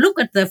when you look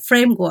at the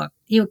framework,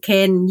 you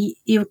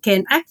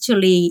can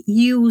actually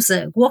use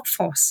a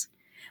workforce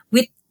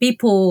with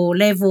people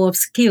level of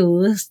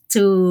skills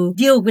to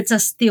deal with a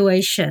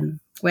situation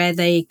where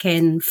they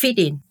can fit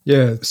in.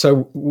 Yeah,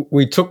 so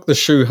we took the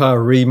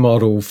Shuhari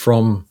model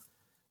from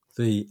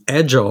the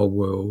Agile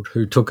world,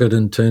 who took it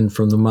in turn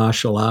from the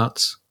martial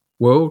arts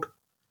world.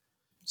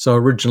 So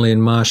originally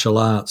in martial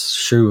arts,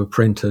 Shu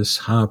apprentice,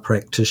 Ha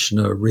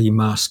practitioner,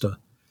 remaster.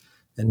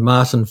 And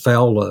Martin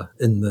Fowler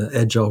in the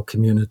Agile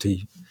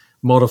community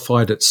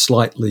modified it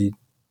slightly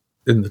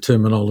in the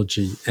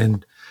terminology,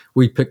 and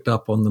we picked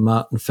up on the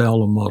Martin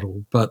Fowler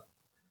model. But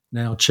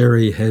now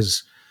Cherry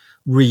has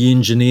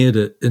re-engineered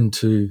it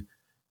into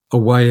a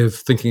way of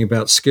thinking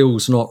about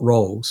skills, not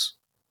roles.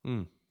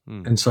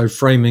 And so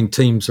framing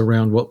teams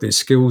around what their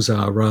skills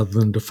are rather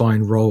than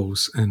define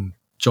roles and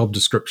job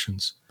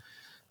descriptions,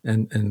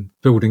 and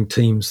building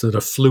teams that are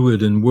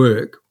fluid in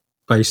work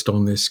based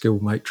on their skill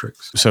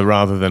matrix. So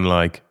rather than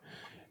like,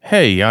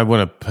 hey, I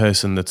want a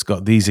person that's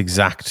got these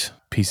exact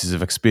pieces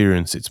of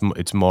experience,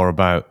 it's more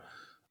about,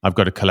 I've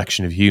got a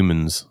collection of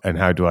humans and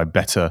how do I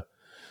better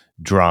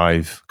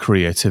drive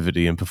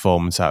creativity and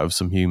performance out of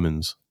some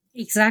humans.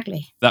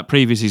 Exactly. That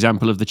previous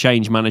example of the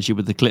change manager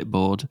with the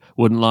clipboard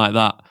wouldn't like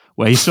that,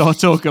 where you sort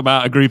of talk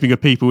about a grouping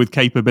of people with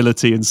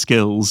capability and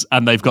skills,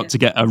 and they've got to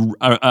get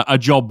a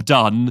job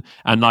done,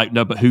 and like,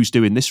 no, but who's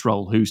doing this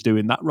role? Who's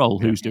doing that role?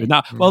 Who's doing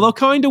that? Well, they'll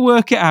kind of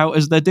work it out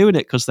as they're doing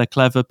it because they're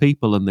clever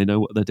people and they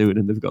know what they're doing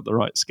and they've got the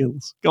right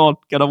skills. Go on,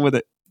 get on with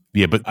it.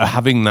 Yeah, but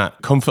having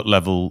that comfort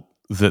level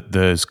that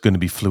there's going to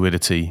be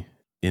fluidity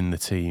in the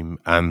team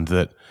and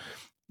that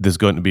there's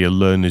going to be a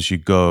learn as you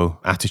go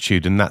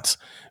attitude, and that's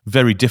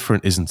very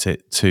different, isn't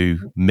it,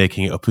 to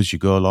making it up as you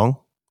go along?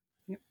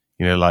 Yep.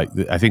 You know, like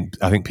I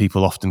think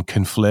people often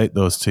conflate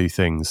those two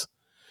things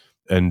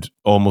and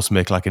almost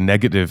make like a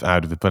negative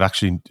out of it, but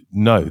actually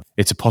no,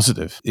 it's a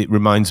positive. It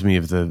reminds me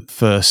of the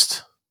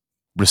first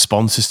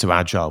responses to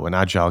Agile when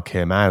Agile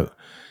came out,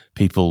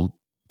 people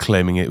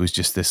claiming it was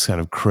just this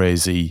kind of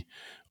crazy,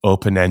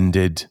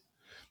 open-ended,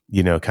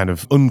 you know, kind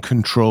of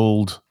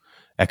uncontrolled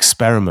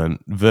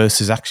experiment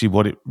versus actually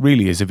what it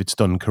really is if it's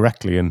done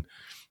correctly. And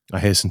I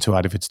hasten to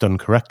add, if it's done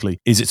correctly,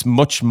 is it's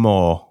much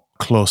more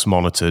close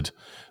monitored.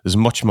 There's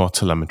much more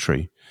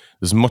telemetry.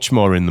 There's much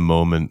more in the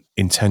moment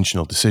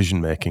intentional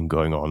decision making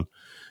going on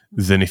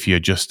than if you're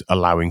just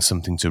allowing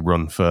something to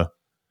run for,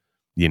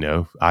 you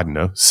know, I don't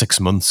know, 6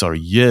 months or a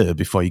year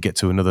before you get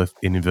to another,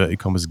 in inverted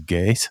commas,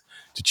 gate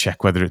to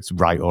check whether it's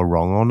right or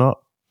wrong or not.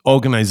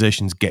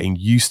 organizations getting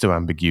used to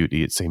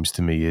ambiguity, it seems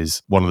to me,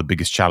 is one of the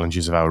biggest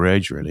challenges of our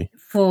age, really.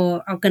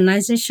 For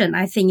organization,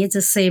 I think it's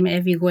the same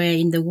everywhere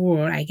in the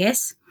world, I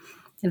guess,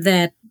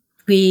 that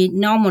we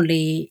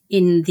normally,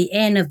 in the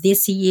end of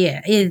this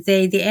year,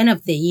 the end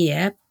of the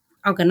year,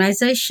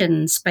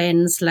 organization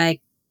spends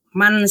like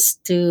months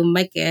to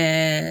make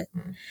a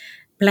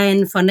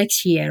plan for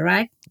next year,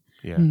 right?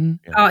 Yeah. Mm-hmm.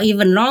 Yeah. Or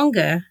even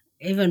longer,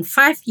 even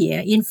 5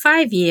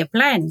 year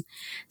plan.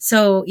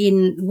 So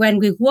when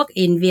we work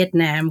in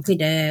Vietnam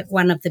with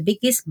one of the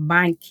biggest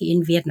bank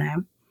in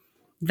Vietnam,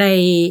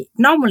 they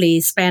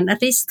normally spend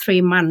at least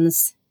 3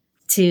 months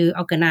to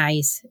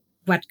organize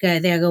what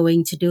they're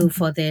going to do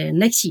for the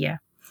next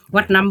year,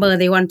 what number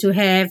they want to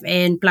have,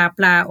 and blah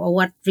blah, or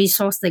what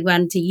resource they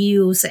want to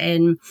use,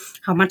 and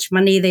how much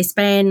money they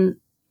spend,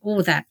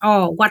 all that,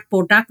 or what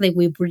product they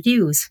will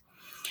produce.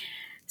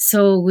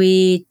 So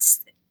we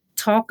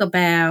talk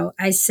about,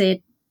 I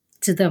said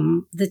to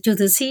them, to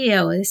the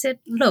CEO, I said,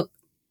 look,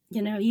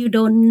 you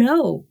don't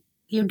know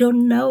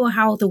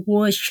how the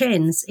world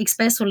changes,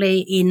 especially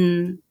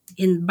in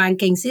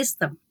banking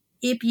system.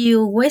 If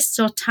you waste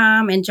your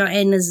time and your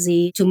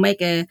energy to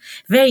make a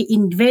very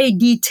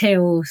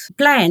detailed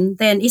plan,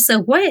 then it's a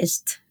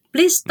waste.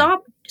 Please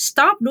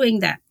stop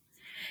doing that.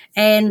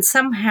 And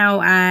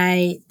somehow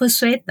I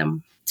persuade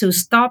them to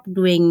stop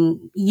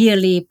doing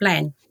yearly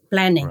planning.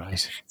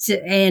 Right. So,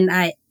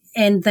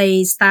 and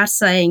they start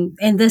saying,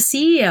 and the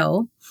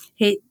CEO,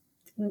 he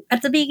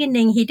at the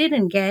beginning he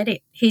didn't get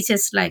it. He's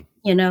just like,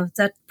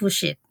 that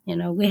bullshit.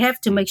 We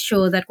have to make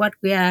sure that what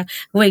we are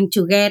going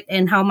to get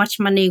and how much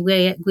money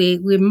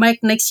we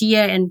make next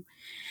year. And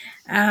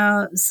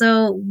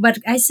but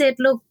I said,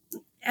 look,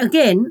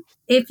 again,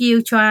 if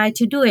you try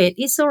to do it,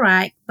 it's all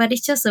right, but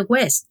it's just a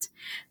waste.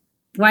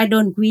 Why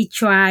don't we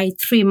try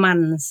 3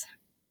 months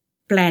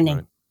planning?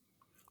 Right.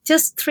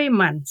 Just 3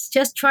 months.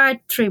 Just try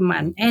 3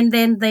 months. And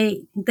then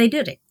they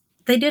did it.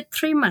 They did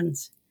 3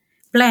 months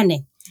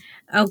planning.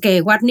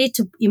 Okay, what need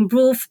to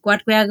improve,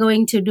 what we are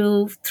going to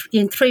do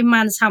in 3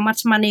 months, how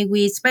much money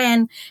we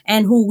spend,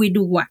 and who we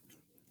do what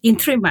in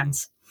 3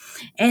 months.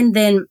 And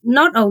then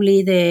not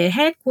only the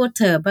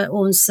headquarters, but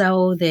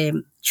also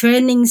the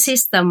training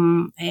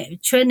system,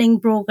 training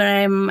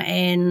program,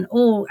 and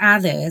all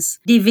others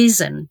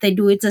division, they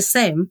do it the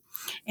same.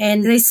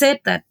 And they said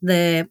that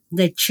the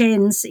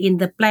change in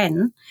the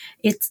plan,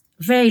 it's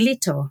very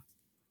little.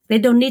 They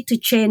don't need to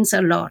change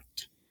a lot.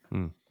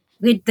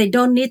 They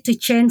don't need to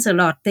change a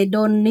lot. They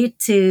don't need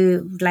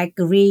to like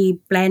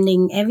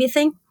re-planning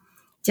everything.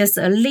 Just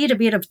a little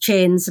bit of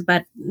change,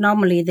 but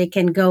normally they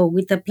can go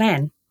with the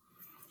plan.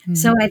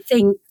 So I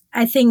think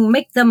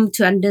make them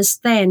to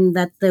understand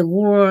that the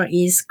world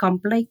is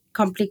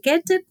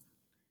complicated.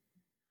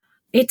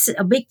 It's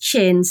a big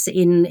change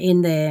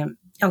in the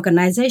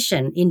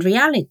organization, in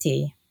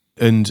reality.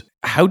 And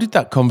how did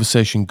that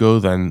conversation go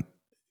then,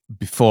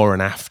 before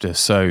and after?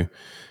 So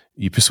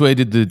you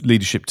persuaded the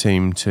leadership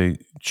team to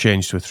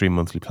change to a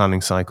 3-monthly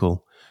planning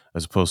cycle,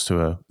 as opposed to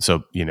a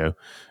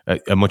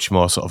much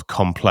more sort of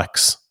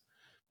complex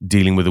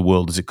dealing with the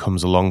world as it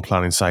comes along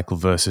planning cycle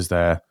versus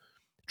their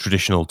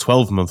traditional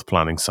 12-month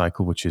planning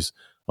cycle, which is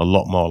a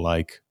lot more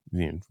like,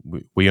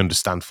 we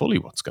understand fully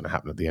what's going to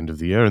happen at the end of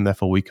the year, and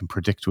therefore we can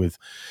predict with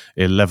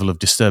a level of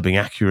disturbing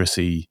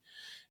accuracy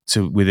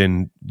to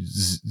within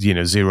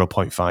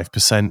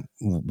 0.5%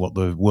 what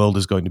the world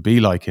is going to be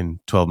like in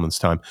 12 months'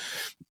 time.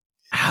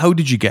 How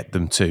did you get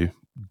them to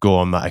go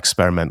on that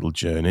experimental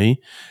journey?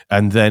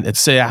 And then, let's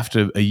say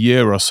after a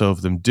year or so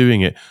of them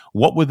doing it,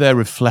 what were their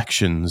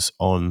reflections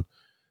on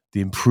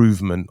the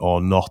improvement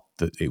or not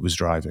that it was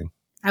driving?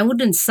 I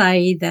wouldn't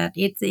say that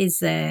it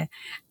is the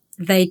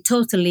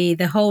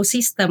whole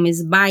system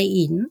is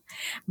buy-in,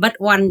 but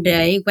one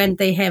day when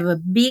they have a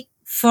big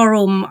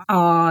forum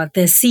or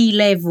the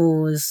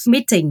C-levels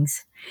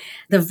meetings,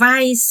 the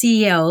vice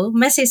CEO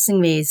messaging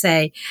me,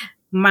 say,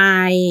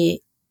 my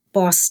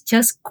boss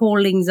just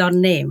calling your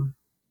name,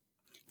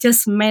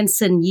 just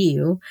mention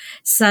you,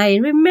 say,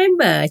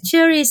 remember,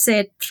 Jerry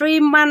said 3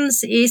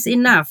 months is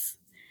enough.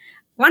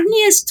 1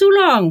 year is too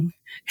long.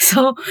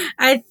 So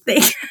I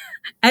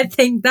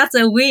think that's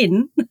a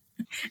win.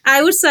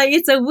 I would say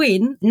it's a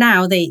win.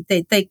 Now they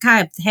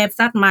kind of have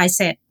that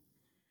mindset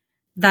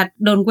that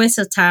don't waste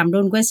the time.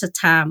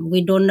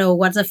 We don't know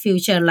what the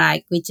future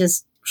like. We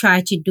just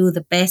try to do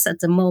the best at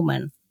the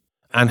moment.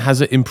 And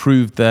has it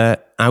improved their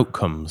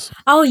outcomes?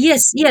 Oh,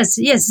 yes,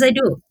 they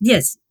do.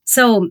 Yes.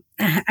 So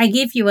I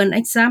give you an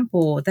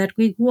example that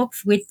we work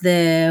with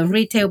the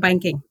retail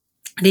banking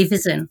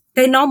division.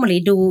 They normally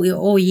do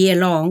all year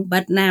long,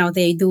 but now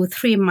they do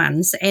 3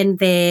 months, and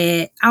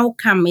the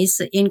outcome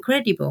is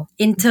incredible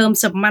in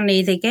terms of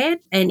money they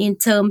get and in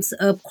terms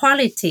of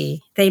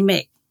quality they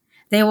make.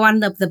 They're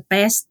one of the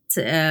best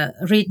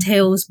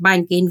retail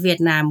bank in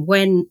Vietnam,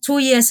 when 2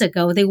 years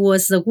ago they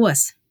was the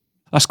worst.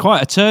 That's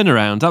quite a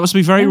turnaround. That must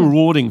be very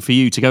rewarding for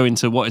you to go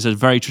into what is a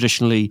very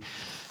traditionally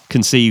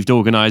conceived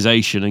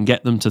organization and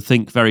get them to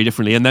think very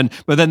differently.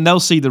 But then they'll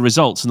see the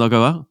results and they'll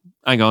go, oh,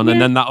 hang on, Yeah.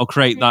 and then that'll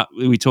create that.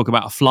 We talk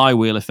about a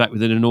flywheel effect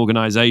within an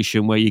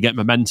organization where you get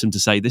momentum to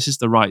say this is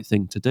the right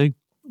thing to do.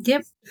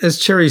 Yep. As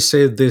Cherry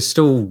said, they're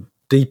still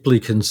deeply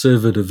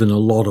conservative in a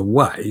lot of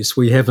ways.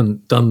 We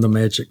haven't done the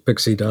magic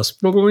pixie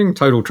dust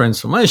total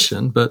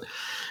transformation,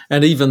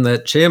 and even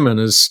that chairman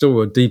is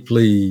still a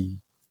deeply,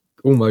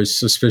 almost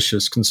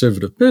suspicious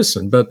conservative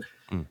person. But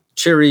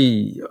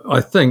Cherry,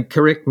 I think,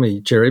 correct me,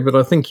 Cherry, but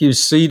I think you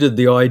seeded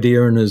the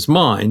idea in his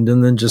mind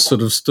and then just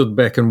sort of stood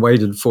back and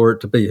waited for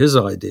it to be his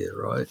idea,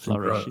 right?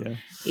 Flourish, yeah.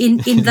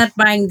 In that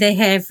bank, they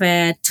have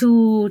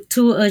two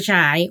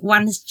agile.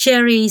 One's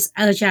Cherry's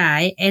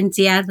agile and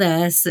the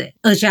other's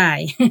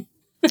agile.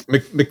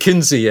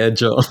 McKinsey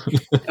agile.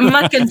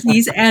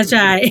 Mackenzie's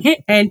agile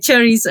and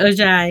Cherry's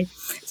agile.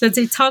 So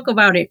they talk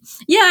about it.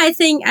 Yeah, I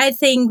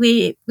think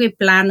we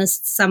planted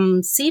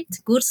some seed,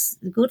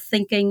 good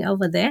thinking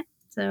over there.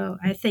 So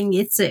I think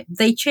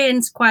they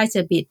changed quite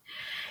a bit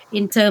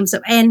in terms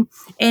of and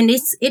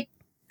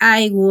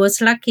I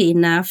was lucky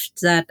enough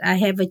that I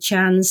have a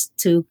chance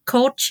to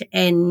coach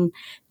and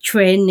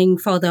training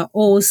for the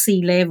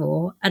OC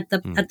level at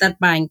that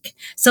bank.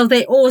 So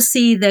they all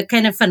see the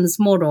kind of funds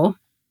model.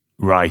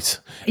 Right.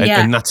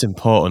 And that's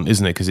important,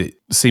 isn't it? Because it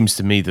seems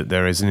to me that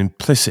there is an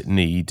implicit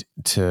need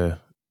to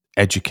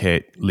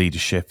educate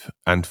leadership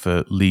and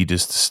for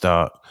leaders to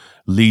start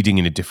leading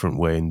in a different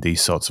way in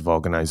these sorts of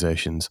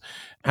organizations.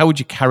 How would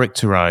you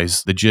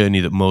characterize the journey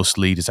that most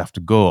leaders have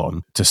to go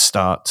on to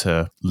start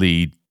to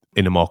lead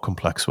in a more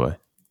complex way?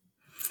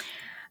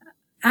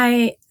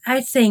 I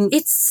think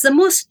it's the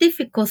most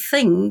difficult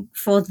thing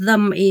for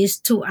them is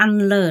to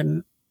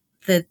unlearn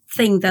the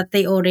thing that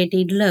they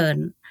already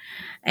learned.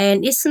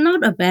 And it's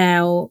not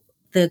about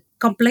the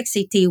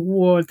complexity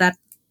world that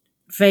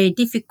very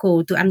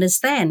difficult to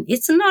understand.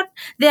 It's not,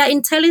 they are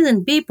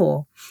intelligent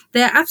people.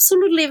 They are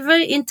absolutely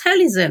very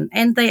intelligent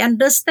and they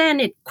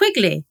understand it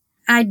quickly.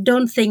 I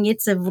don't think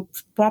it's a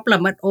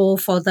problem at all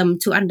for them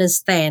to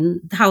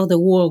understand how the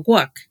world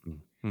works.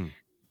 Mm-hmm.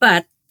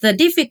 But the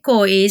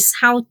difficult is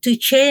how to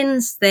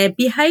change their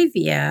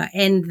behavior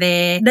and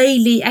their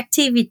daily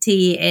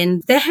activity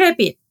and their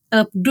habit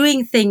of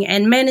doing things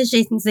and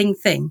managing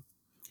things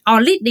or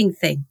leading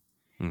things.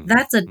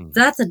 Mm-hmm.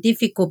 That's a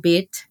difficult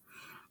bit.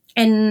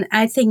 And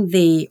I think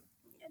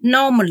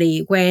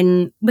normally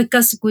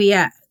because we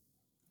are,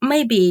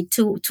 maybe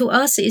to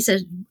us it's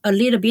a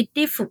little bit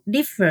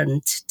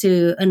different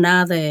to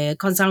another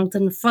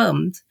consultant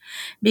firm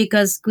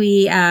because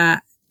we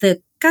are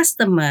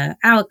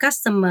our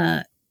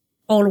customer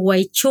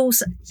always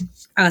choose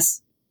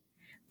us.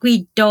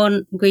 We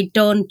don't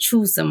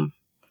choose them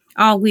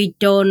or we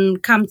don't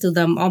come to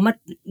them or,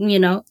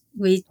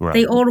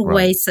 they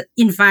always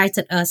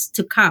invited us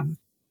to come.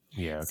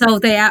 Yeah. Okay. So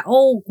they are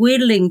all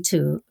willing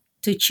to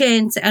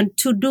change and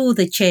to do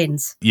the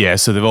change. Yeah.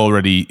 So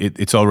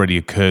it's already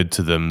occurred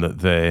to them that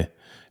they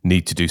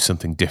need to do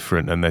something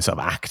different and they're sort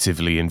of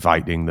actively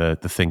inviting the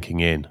thinking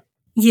in.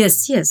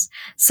 Yes.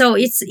 So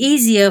it's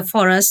easier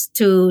for us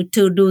to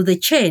do the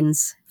change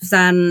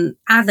than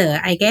other,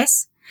 I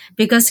guess,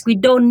 because we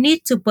don't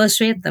need to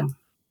persuade them.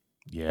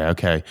 Yeah.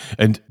 Okay.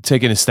 And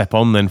taking a step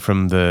on then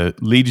from the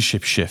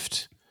leadership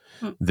shift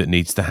that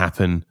needs to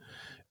happen,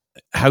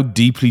 how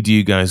deeply do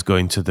you guys go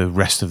into the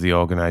rest of the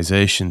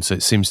organization? So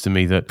it seems to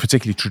me that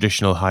particularly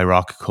traditional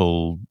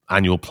hierarchical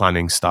annual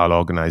planning style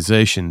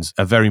organizations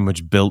are very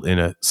much built in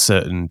a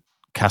certain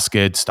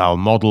cascade style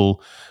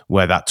model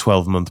where that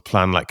 12-month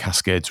plan like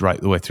cascades right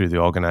the way through the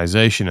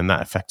organization, and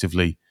that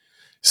effectively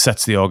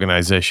sets the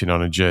organization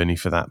on a journey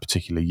for that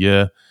particular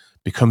year.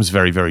 Becomes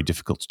very, very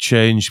difficult to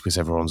change because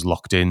everyone's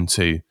locked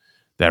into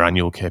their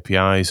annual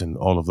KPIs and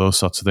all of those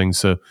sorts of things.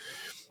 So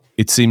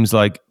it seems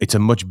like it's a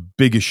much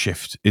bigger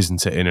shift,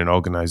 isn't it, in an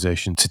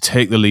organization to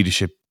take the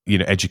leadership,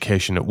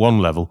 education at one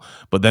level,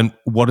 but then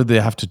what do they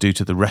have to do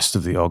to the rest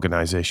of the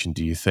organization,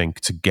 do you think,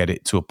 to get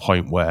it to a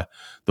point where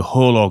the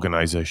whole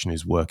organization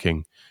is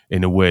working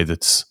in a way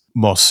that's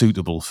more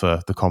suitable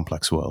for the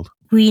complex world?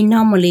 We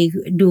normally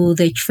do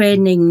the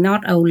training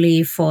not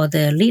only for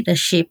the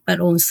leadership, but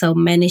also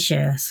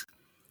managers.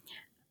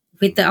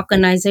 With the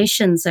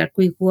organizations that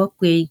we work,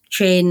 we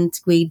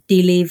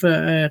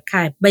deliver a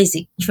kind of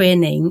basic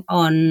training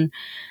on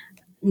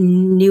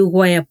new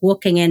way of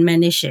working and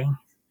managing.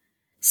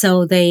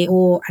 So they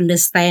all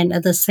understand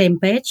at the same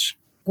page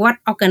what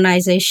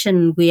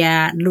organization we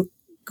are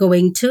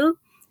going to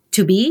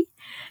be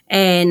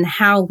and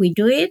how we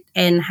do it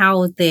and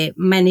how the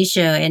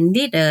manager and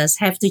leaders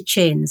have to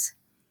change.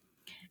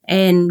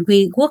 And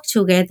we work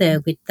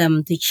together with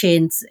them to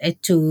change,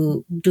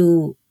 to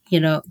do,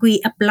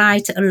 we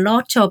applied a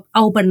lot of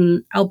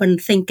open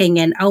thinking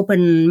and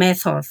open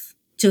methods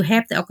to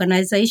help the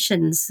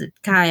organizations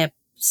kind of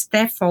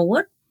step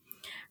forward.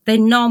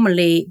 Then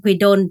normally we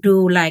don't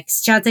do like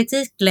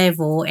strategic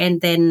level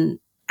and then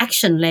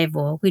action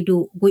level.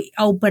 We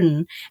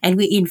open and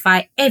we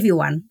invite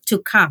everyone to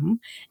come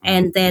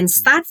and then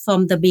start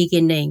from the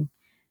beginning,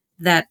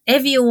 that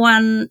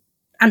everyone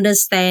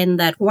understand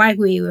that why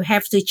we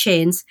have to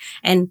change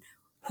and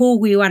who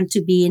we want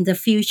to be in the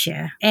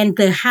future, and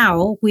the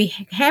how we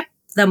help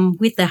them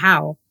with the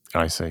how.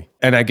 I see.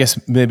 And I guess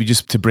maybe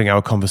just to bring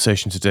our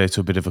conversation today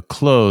to a bit of a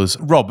close,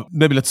 Rob,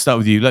 maybe let's start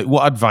with you. Like,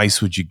 what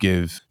advice would you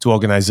give to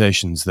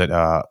organizations that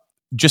are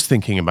just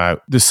thinking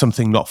about there's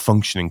something not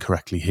functioning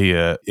correctly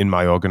here in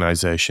my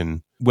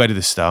organization? Where do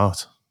they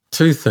start?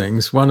 Two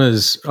things. One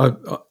is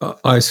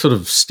I sort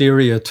of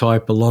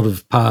stereotype a lot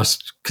of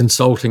past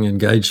consulting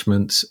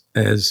engagements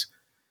as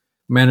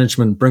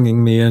management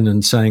bringing me in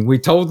and saying, we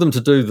told them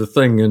to do the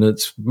thing and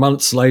it's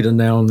months later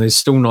now and they're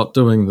still not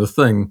doing the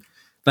thing.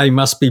 They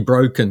must be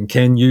broken.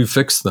 Can you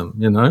fix them?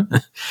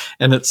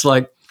 And it's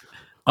like,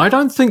 I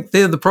don't think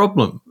they're the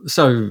problem.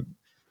 So,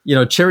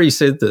 Cherry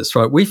said this,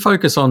 right? We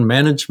focus on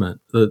management,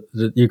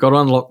 that you've got to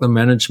unlock the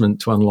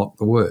management to unlock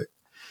the work.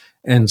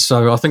 And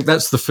so I think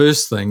that's the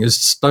first thing,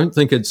 is don't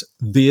think it's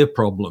their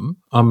problem.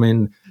 I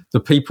mean,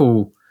 the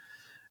people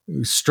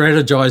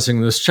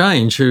strategizing this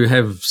change who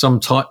have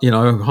some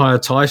higher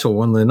title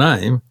on their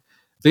name,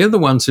 they're the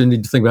ones who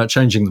need to think about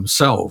changing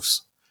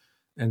themselves.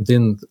 And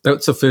then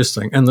that's the first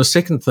thing. And the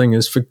second thing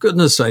is, for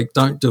goodness sake,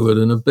 don't do it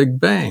in a big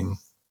bang,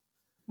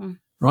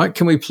 right?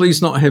 Can we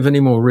please not have any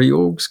more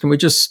reorgs? Can we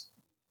just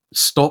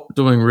stop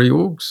doing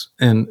reorgs?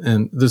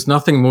 And there's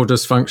nothing more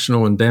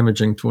dysfunctional and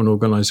damaging to an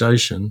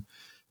organization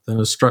than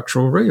a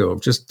structural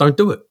reorg. Just don't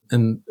do it.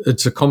 And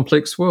it's a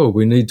complex world.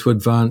 We need to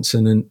advance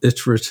in an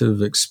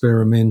iterative,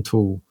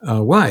 experimental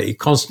way,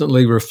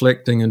 constantly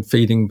reflecting and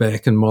feeding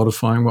back and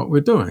modifying what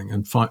we're doing,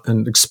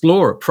 and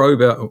explore it,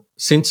 probe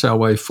sense our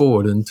way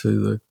forward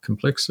into the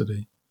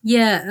complexity.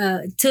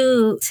 Yeah,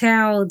 to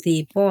tell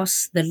the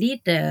boss, the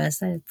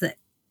leaders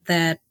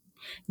that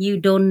you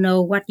don't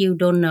know what you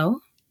don't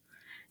know,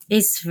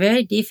 it's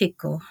very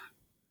difficult.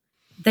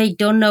 They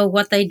don't know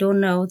what they don't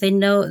know. They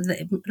know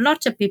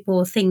lots of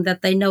people think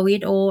that they know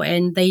it all,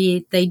 and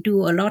they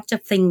do a lot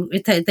of things.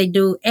 They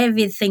do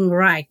everything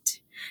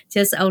right.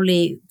 Just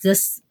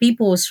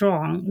people's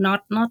wrong,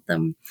 not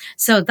them.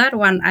 So that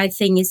one I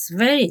think is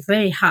very,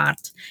 very hard.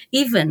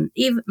 Even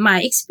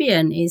my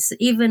experience is,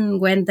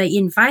 even when they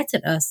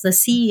invited us, the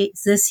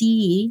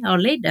CE or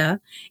leader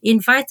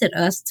invited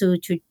us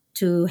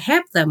to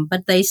help them,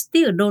 but they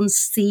still don't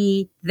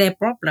see their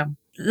problem.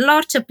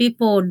 Lots of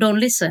people don't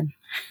listen.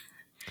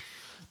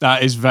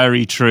 That is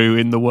very true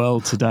in the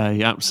world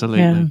today.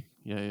 Absolutely.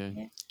 Yeah.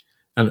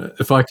 And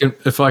if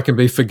I can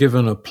be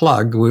forgiven a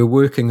plug, we're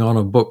working on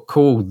a book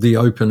called The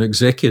Open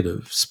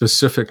Executive,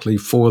 specifically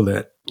for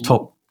that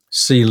top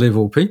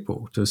C-level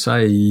people, to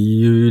say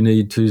you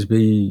need to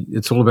be,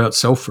 it's all about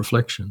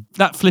self-reflection.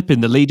 That flip in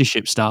the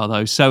leadership style,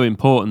 though, is so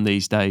important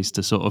these days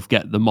to sort of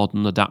get the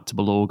modern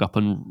adaptable org up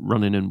and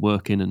running and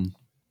working and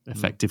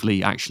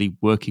effectively actually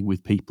working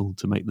with people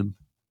to make them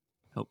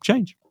help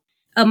change.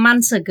 A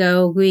month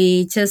ago,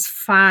 we just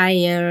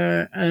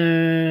fired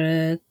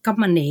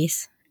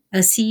companies,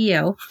 a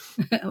CEO,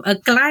 a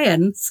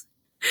client,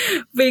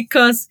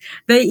 because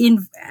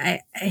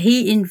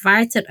he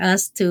invited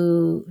us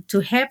to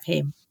help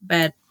him,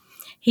 but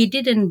he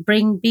didn't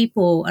bring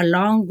people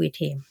along with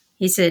him.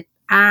 He said,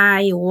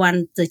 "I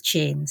want to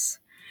change,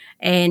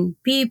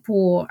 and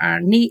people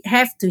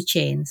have to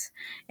change."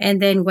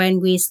 And then when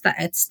we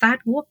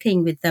start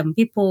working with them,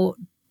 people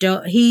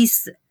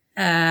he's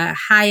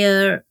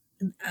hire.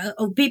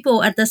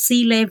 People at the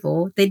C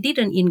level, they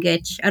didn't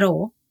engage at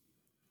all.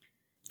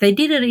 They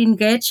didn't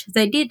engage.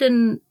 They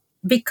didn't,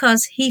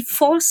 because he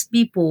forced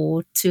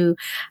people to.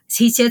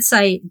 He just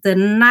say, the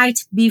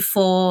night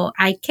before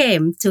I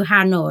came to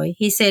Hanoi,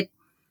 he said,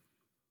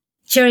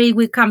 "Cherry,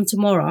 we come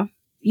tomorrow.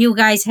 You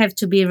guys have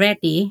to be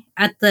ready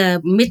at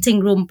the meeting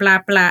room, blah,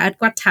 blah, at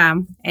what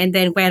time?" And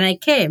then when I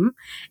came,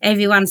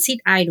 everyone sit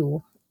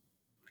idle.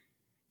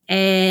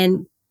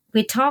 And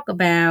we talk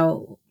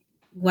about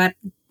what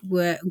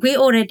we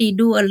already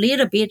do a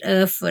little bit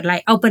of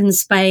like open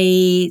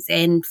space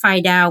and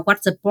find out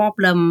what's the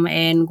problem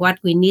and what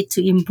we need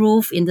to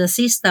improve in the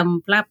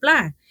system, blah,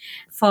 blah,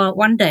 for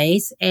one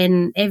day.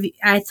 And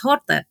I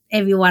thought that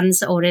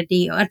everyone's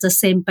already at the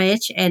same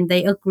page and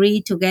they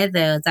agree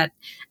together that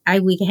I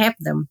will help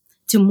them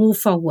to move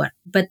forward.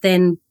 But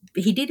then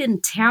he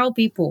didn't tell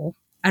people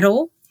at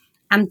all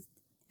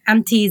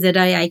until the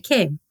day I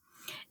came.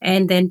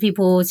 And then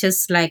people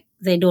just like,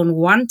 they don't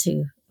want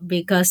to,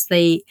 because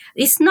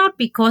it's not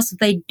because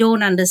they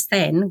don't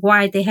understand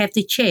why they have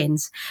to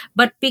change,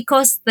 but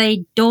because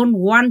they don't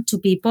want to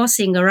be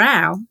bossing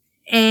around,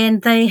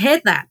 and they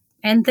hate that.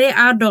 And they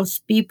are those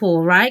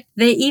people, right?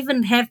 They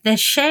even have their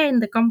share in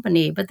the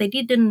company, but they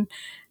didn't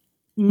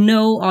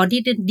know or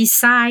didn't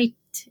decide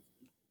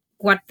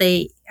what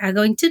they are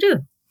going to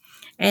do.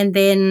 And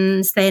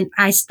then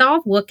I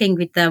stopped working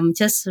with them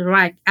just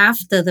right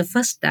after the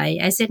first day.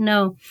 I said,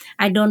 "No,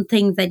 I don't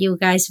think that you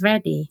guys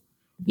ready.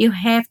 You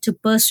have to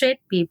persuade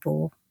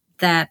people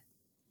that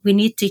we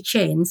need to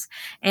change.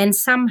 And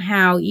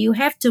somehow you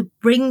have to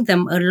bring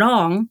them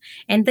along,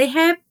 and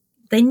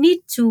they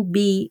need to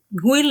be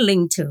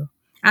willing to.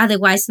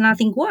 Otherwise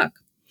nothing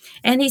works."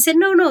 And he said,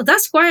 no,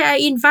 that's why I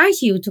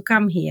invite you to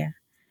come here.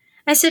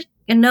 I said,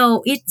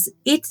 "No,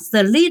 it's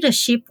the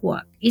leadership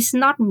work. It's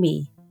not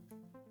me.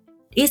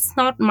 It's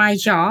not my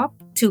job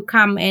to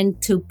come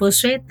and to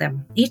persuade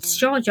them.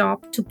 It's your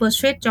job to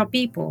persuade your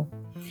people.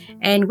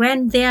 And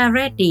when they are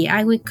ready,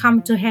 I will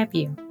come to help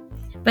you.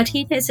 But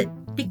he said,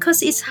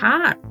 because it's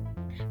hard.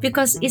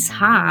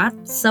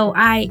 So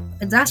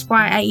that's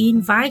why I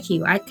invite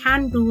you. I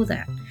can't do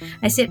that.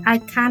 I said,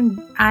 I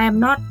am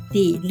not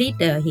the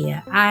leader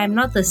here. I am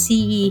not the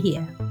CE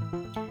here.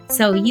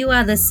 So you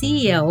are the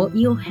CEO.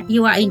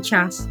 You are in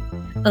charge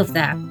of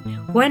that.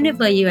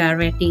 Whenever you are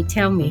ready,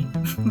 tell me.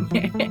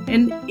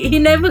 And he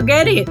never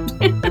get it.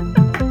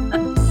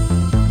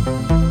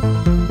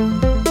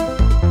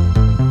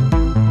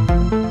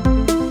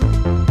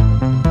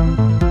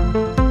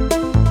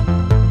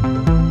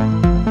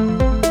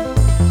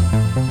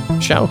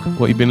 Sjouk,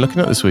 what have you been looking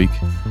at this week?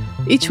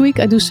 Each week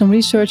I do some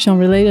research on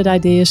related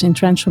ideas in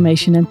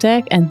transformation and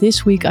tech, and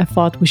this week I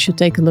thought we should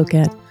take a look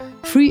at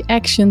free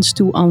actions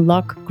to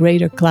unlock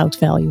greater cloud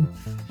value.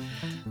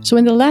 So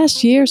in the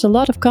last years, a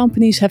lot of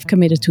companies have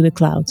committed to the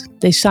cloud.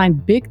 They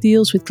signed big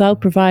deals with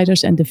cloud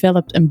providers and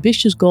developed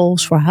ambitious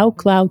goals for how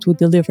cloud would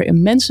deliver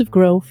immense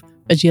growth,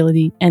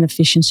 agility, and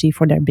efficiency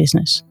for their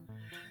business.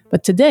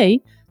 But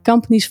today,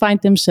 companies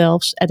find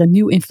themselves at a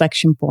new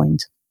inflection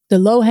point. The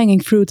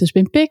low-hanging fruit has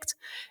been picked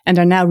and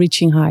are now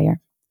reaching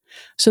higher.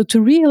 So to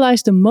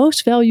realize the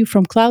most value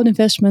from cloud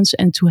investments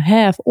and to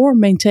have or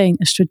maintain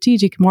a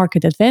strategic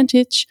market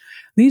advantage,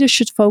 leaders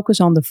should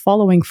focus on the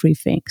following 3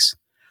 things.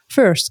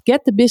 First,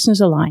 get the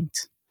business aligned,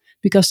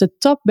 because the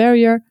top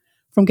barrier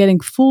from getting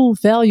full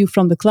value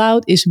from the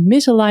cloud is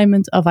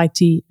misalignment of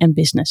IT and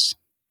business.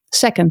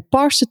 Second,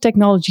 parse the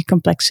technology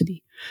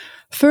complexity.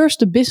 First,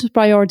 the business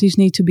priorities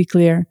need to be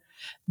clear.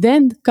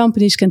 Then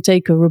companies can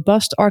take a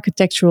robust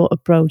architectural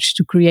approach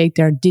to create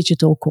their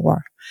digital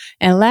core.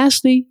 And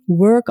lastly,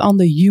 work on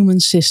the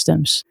human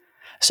systems,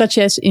 such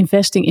as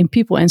investing in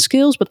people and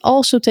skills, but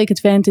also take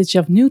advantage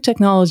of new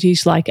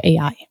technologies like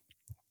AI.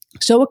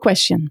 So a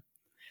question,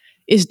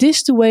 is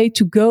this the way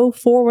to go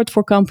forward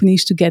for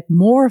companies to get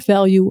more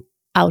value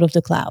out of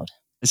the cloud?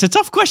 It's a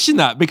tough question,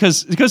 that,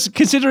 because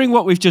considering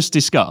what we've just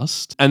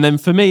discussed, and then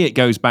for me, it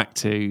goes back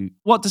to,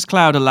 what does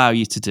cloud allow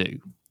you to do?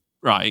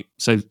 Right.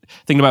 So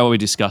thinking about what we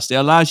discussed, it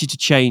allows you to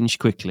change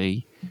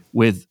quickly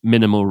with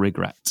minimal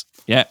regret.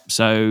 Yeah.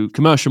 So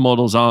commercial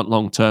models aren't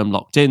long-term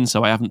locked in.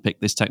 So I haven't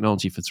picked this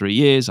technology for 3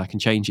 years. I can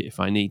change it if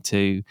I need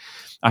to.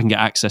 I can get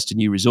access to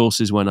new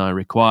resources when I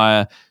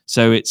require.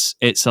 So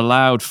it's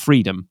allowed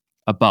freedom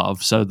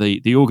above. So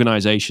the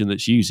organization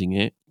that's using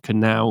it can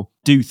now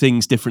do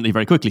things differently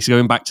very quickly. So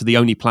going back to the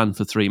only plan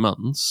for 3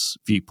 months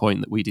viewpoint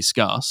that we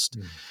discussed,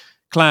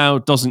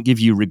 cloud doesn't give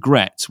you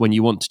regret when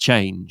you want to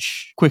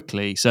change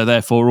quickly. So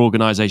therefore,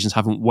 organizations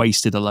haven't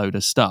wasted a load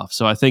of stuff.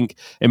 So I think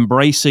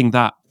embracing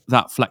that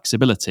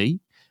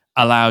flexibility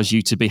allows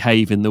you to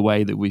behave in the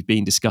way that we've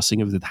been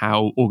discussing with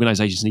how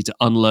organizations need to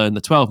unlearn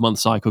the 12-month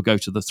cycle, go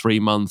to the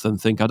 3-month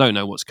and think, I don't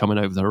know what's coming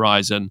over the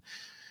horizon.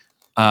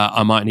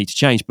 I might need to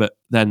change, but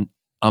then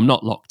I'm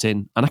not locked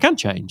in and I can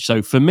change.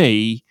 So for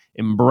me,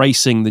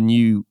 embracing the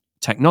new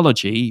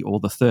technology or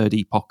the third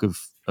epoch of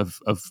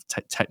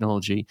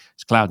technology,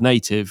 it's cloud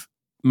native,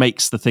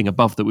 makes the thing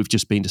above that we've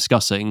just been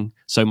discussing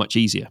so much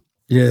easier.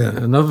 Yeah,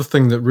 another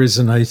thing that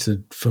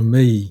resonated for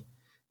me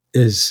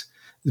is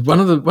one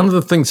of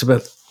the things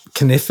about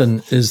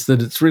Cynefin is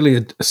that it's really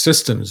a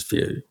systems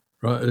view,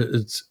 right?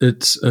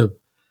 It's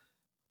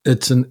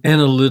an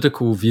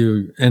analytical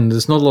view, and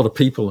there's not a lot of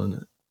people in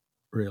it.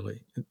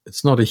 Really,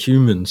 it's not a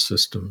human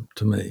system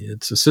to me.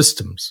 It's a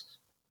system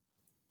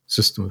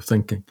of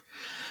thinking.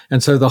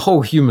 And so the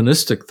whole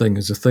humanistic thing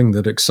is a thing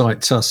that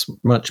excites us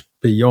much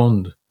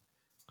beyond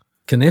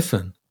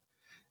Cynefin.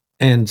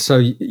 And so,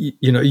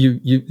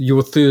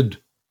 your third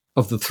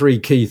of the 3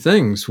 key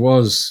things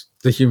was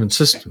the human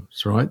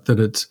systems, right? That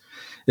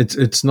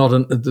it's not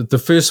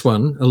the first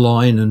one,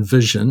 align and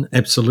vision,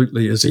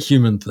 absolutely is a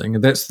human thing.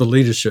 And that's the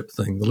leadership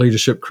thing, the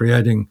leadership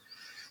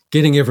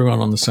getting everyone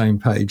on the same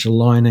page,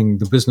 aligning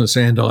the business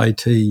and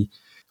IT.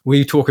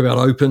 We talk about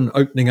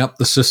opening up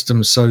the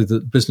system so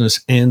that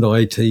business and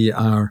IT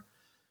are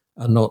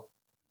not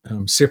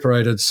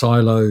separated,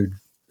 siloed,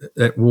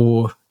 at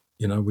war.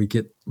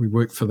 We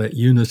work for that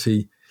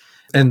unity,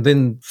 and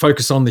then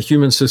focus on the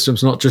human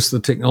systems, not just the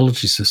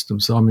technology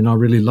systems. So, I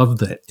really love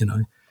that.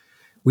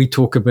 We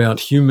talk about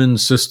human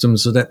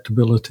systems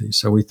adaptability.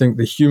 So we think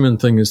the human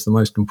thing is the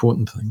most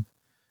important thing,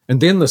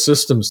 and then the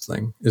systems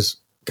thing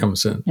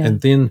comes in,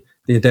 and then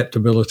the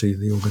adaptability of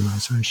the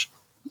organization.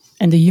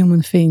 And the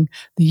human thing,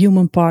 the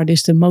human part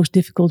is the most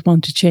difficult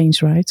one to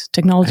change, right?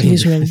 Technology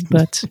is ready,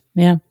 but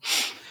yeah.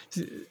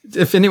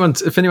 If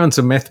anyone's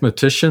a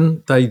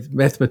mathematician,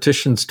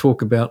 mathematicians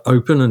talk about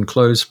open and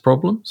closed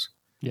problems.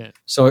 Yeah.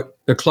 So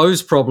a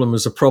closed problem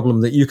is a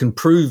problem that you can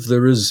prove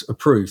there is a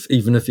proof,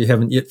 even if you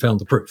haven't yet found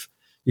the proof.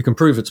 You can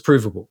prove it's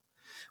provable.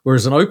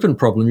 Whereas an open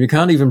problem, you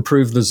can't even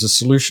prove there's a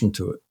solution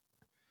to it.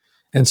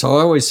 And so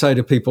I always say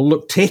to people,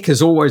 look, tech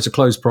is always a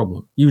closed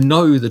problem. You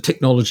know the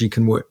technology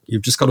can work.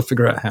 You've just got to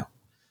figure out how.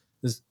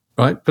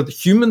 Right? But the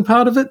human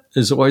part of it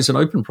is always an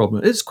open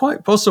problem. It's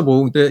quite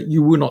possible that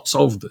you will not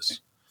solve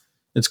this.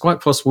 It's quite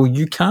possible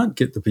you can't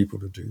get the people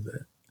to do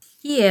that.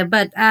 Yeah,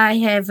 but I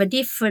have a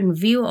different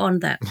view on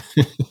that.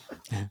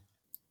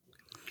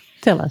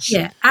 Tell us.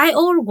 Yeah, I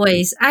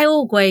always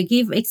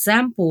give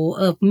example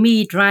of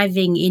me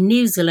driving in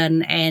New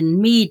Zealand and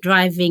me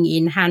driving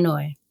in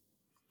Hanoi.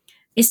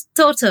 It's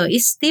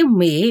still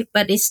me,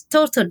 but it's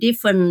total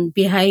different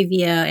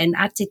behavior and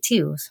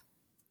attitudes.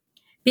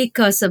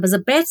 Because of the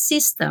bad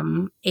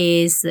system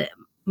is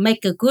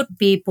make a good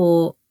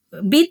people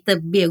be a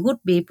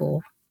good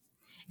people,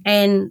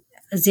 and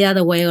the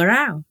other way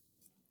around,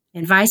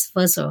 and vice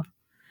versa.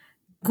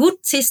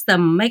 Good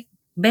system make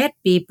bad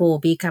people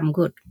become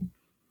good.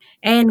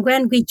 And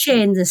when we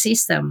change the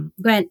system,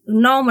 when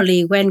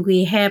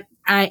we have,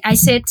 I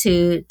said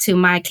to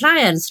my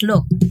clients,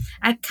 look,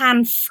 I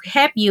can't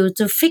help you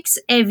to fix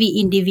every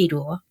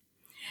individual,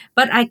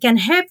 but I can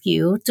help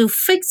you to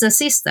fix the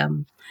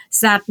system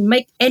that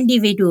make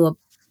individual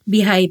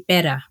behave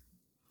better.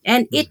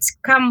 And it's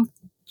come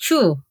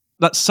true.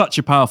 That's such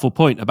a powerful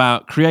point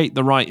about create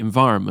the right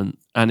environment,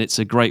 and it's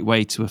a great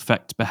way to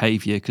affect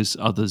behavior because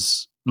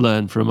others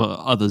learn from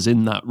others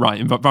in that right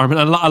environment.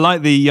 I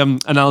like the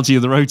analogy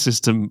of the road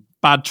system.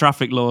 Bad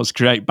traffic laws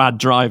create bad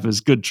drivers.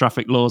 Good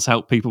traffic laws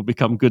help people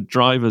become good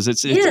drivers.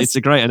 It's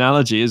a great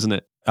analogy, isn't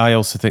it? I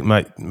also think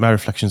my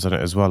reflections on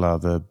it as well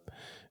are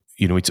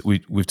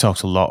we've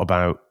talked a lot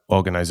about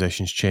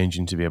organizations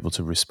changing to be able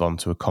to respond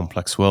to a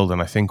complex world,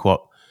 and I think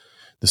what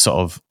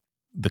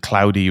the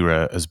cloud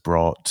era has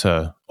brought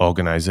to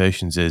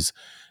organizations is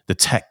the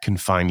tech can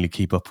finally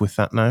keep up with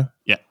that now.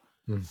 Yeah.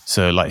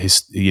 So like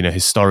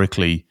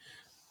historically,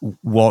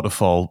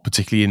 waterfall,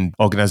 particularly in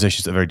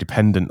organizations that are very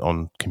dependent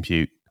on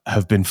compute,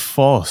 have been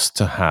forced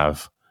to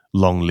have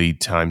long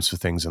lead times for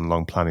things and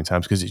long planning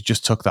times because it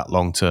just took that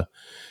long to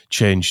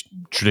change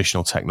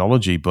traditional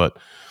technology. But,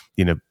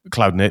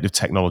 cloud native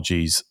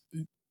technologies,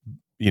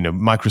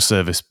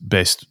 microservice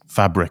based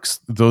fabrics,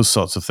 those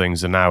sorts of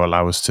things are now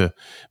allow us to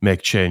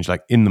make change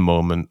like in the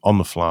moment, on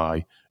the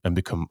fly, and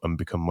become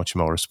much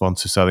more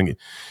responsive. So I think it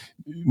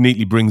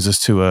neatly brings us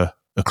to a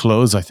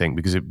close, I think,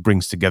 because it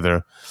brings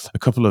together a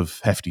couple of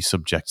hefty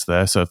subjects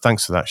there. So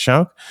thanks for that,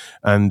 Sjouk.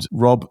 And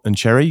Rob and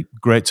Cherry,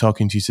 great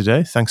talking to you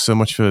today. Thanks so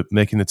much for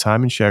making the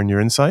time and sharing your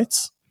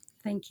insights.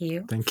 Thank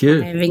you. Thank you.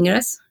 For having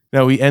us.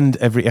 Now, we end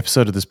every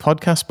episode of this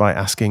podcast by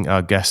asking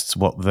our guests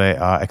what they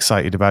are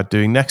excited about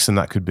doing next. And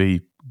that could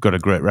be got a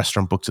great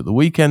restaurant booked at the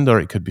weekend,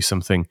 or it could be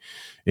something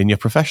in your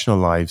professional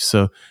lives.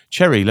 So,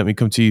 Cherry, let me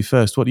come to you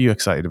first. What are you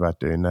excited about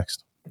doing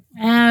next?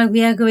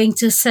 We are going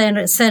to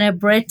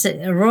celebrate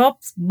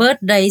Rob's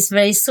birthday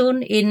very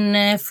soon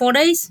in 4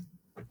 days.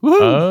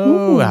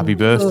 Oh, happy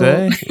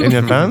birthday in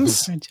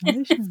advance.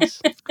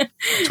 Congratulations.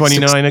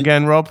 29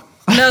 again, Rob?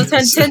 No,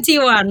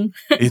 21.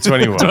 You're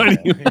 21.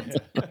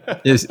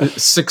 Yes,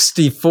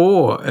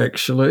 64,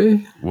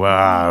 actually.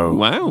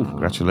 Wow.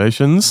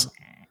 Congratulations.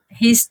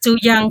 He's too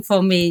young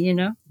for me,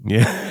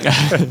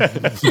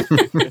 Yeah.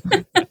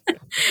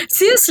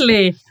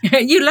 Seriously,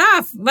 you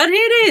laugh, but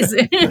it is.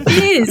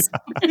 He is.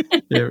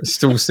 Yeah,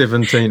 still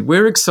 17.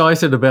 We're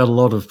excited about a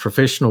lot of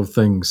professional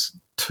things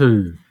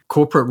too.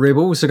 Corporate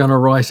Rebels are going to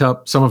write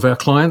up some of our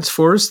clients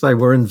for us. They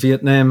were in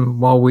Vietnam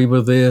while we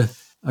were there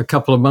a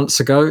couple of months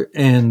ago.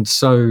 And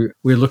so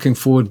we're looking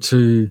forward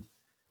to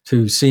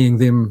seeing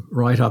them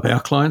write up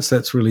our clients.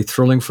 That's really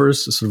thrilling for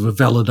us. It's sort of a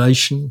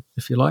validation,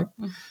 if you like.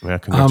 Yeah,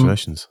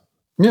 congratulations.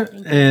 Yeah,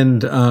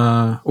 and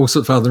all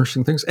sorts of other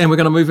interesting things. And we're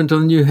going to move into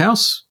the new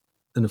house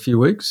in a few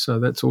weeks, so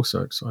that's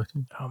also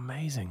exciting. Oh,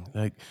 amazing.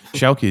 Like,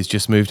 Sjouk has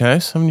just moved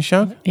house, haven't you,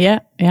 Sjouk?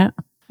 Yeah.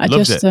 I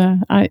love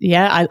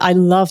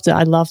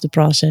the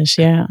process.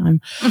 Yeah,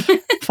 I'm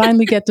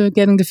finally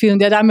getting the feeling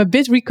that I'm a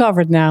bit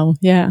recovered now.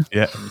 Yeah.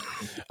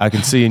 I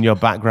can see in your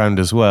background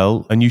as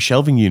well, a new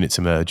shelving unit's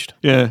emerged.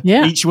 Yeah.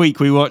 Each week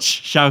we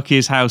watch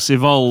Sjouk's house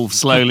evolve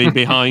slowly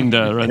behind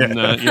her,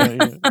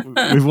 and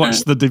we've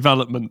watched the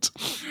development.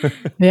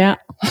 Yeah.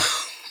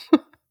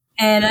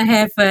 And I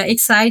have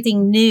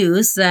exciting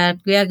news that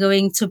we are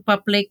going to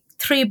publish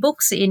 3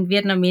 books in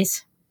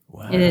Vietnamese.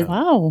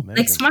 Wow.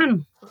 Next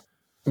month.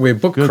 We're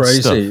book Good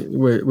crazy.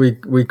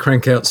 We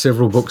crank out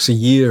several books a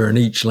year in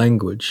each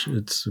language.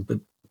 It's a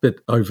bit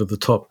over the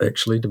top,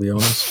 actually, to be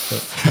honest.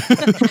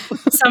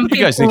 Some people,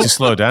 You guys need to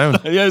slow down.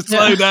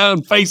 Slow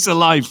down, face of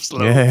life.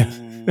 Slow.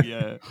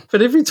 Yeah.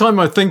 But every time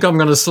I think I'm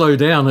going to slow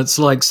down, it's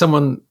like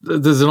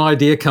there's an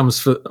idea comes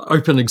for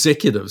open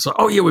executives. Like,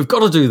 oh yeah, we've got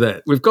to do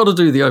that. We've got to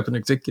do the open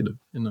executive,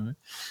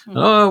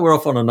 Oh, we're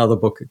off on another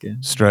book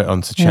again. Straight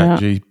on to chat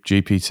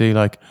GPT.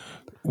 Like,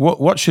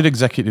 what should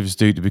executives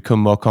do to become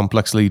more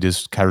complex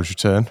leaders? Carriage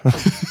return.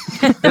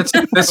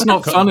 That's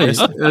not funny.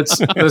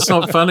 That's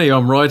not funny.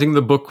 I'm writing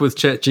the book with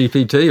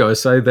ChatGPT. I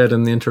say that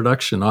in the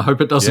introduction. I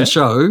hope it doesn't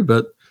show,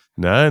 but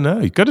No,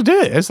 you've got to do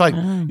it. It's like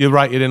you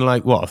write it in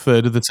a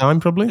third of the time,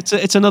 probably.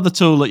 It's another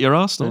tool at your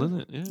arsenal,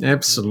 isn't it? Yeah.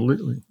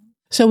 Absolutely.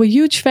 So a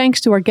huge thanks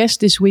to our guests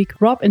this week,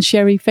 Rob and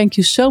Sherry. Thank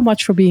you so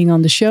much for being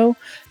on the show.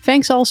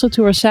 Thanks also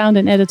to our sound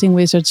and editing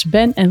wizards,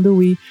 Ben and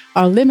Louis,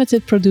 our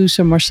limited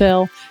producer,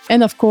 Marcel,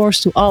 and of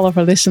course to all of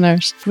our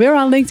listeners. We're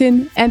on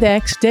LinkedIn and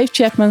X, Dave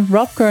Chapman,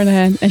 Rob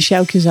Kernahan, and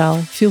Sjoukje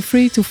Zaal. Feel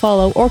free to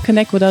follow or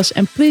connect with us,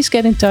 and please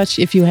get in touch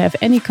if you have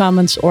any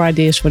comments or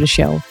ideas for the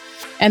show.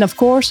 And of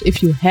course,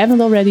 if you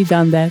haven't already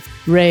done that,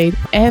 rate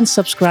and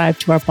subscribe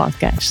to our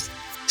podcast.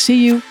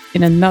 See you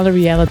in another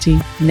reality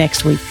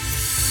next week.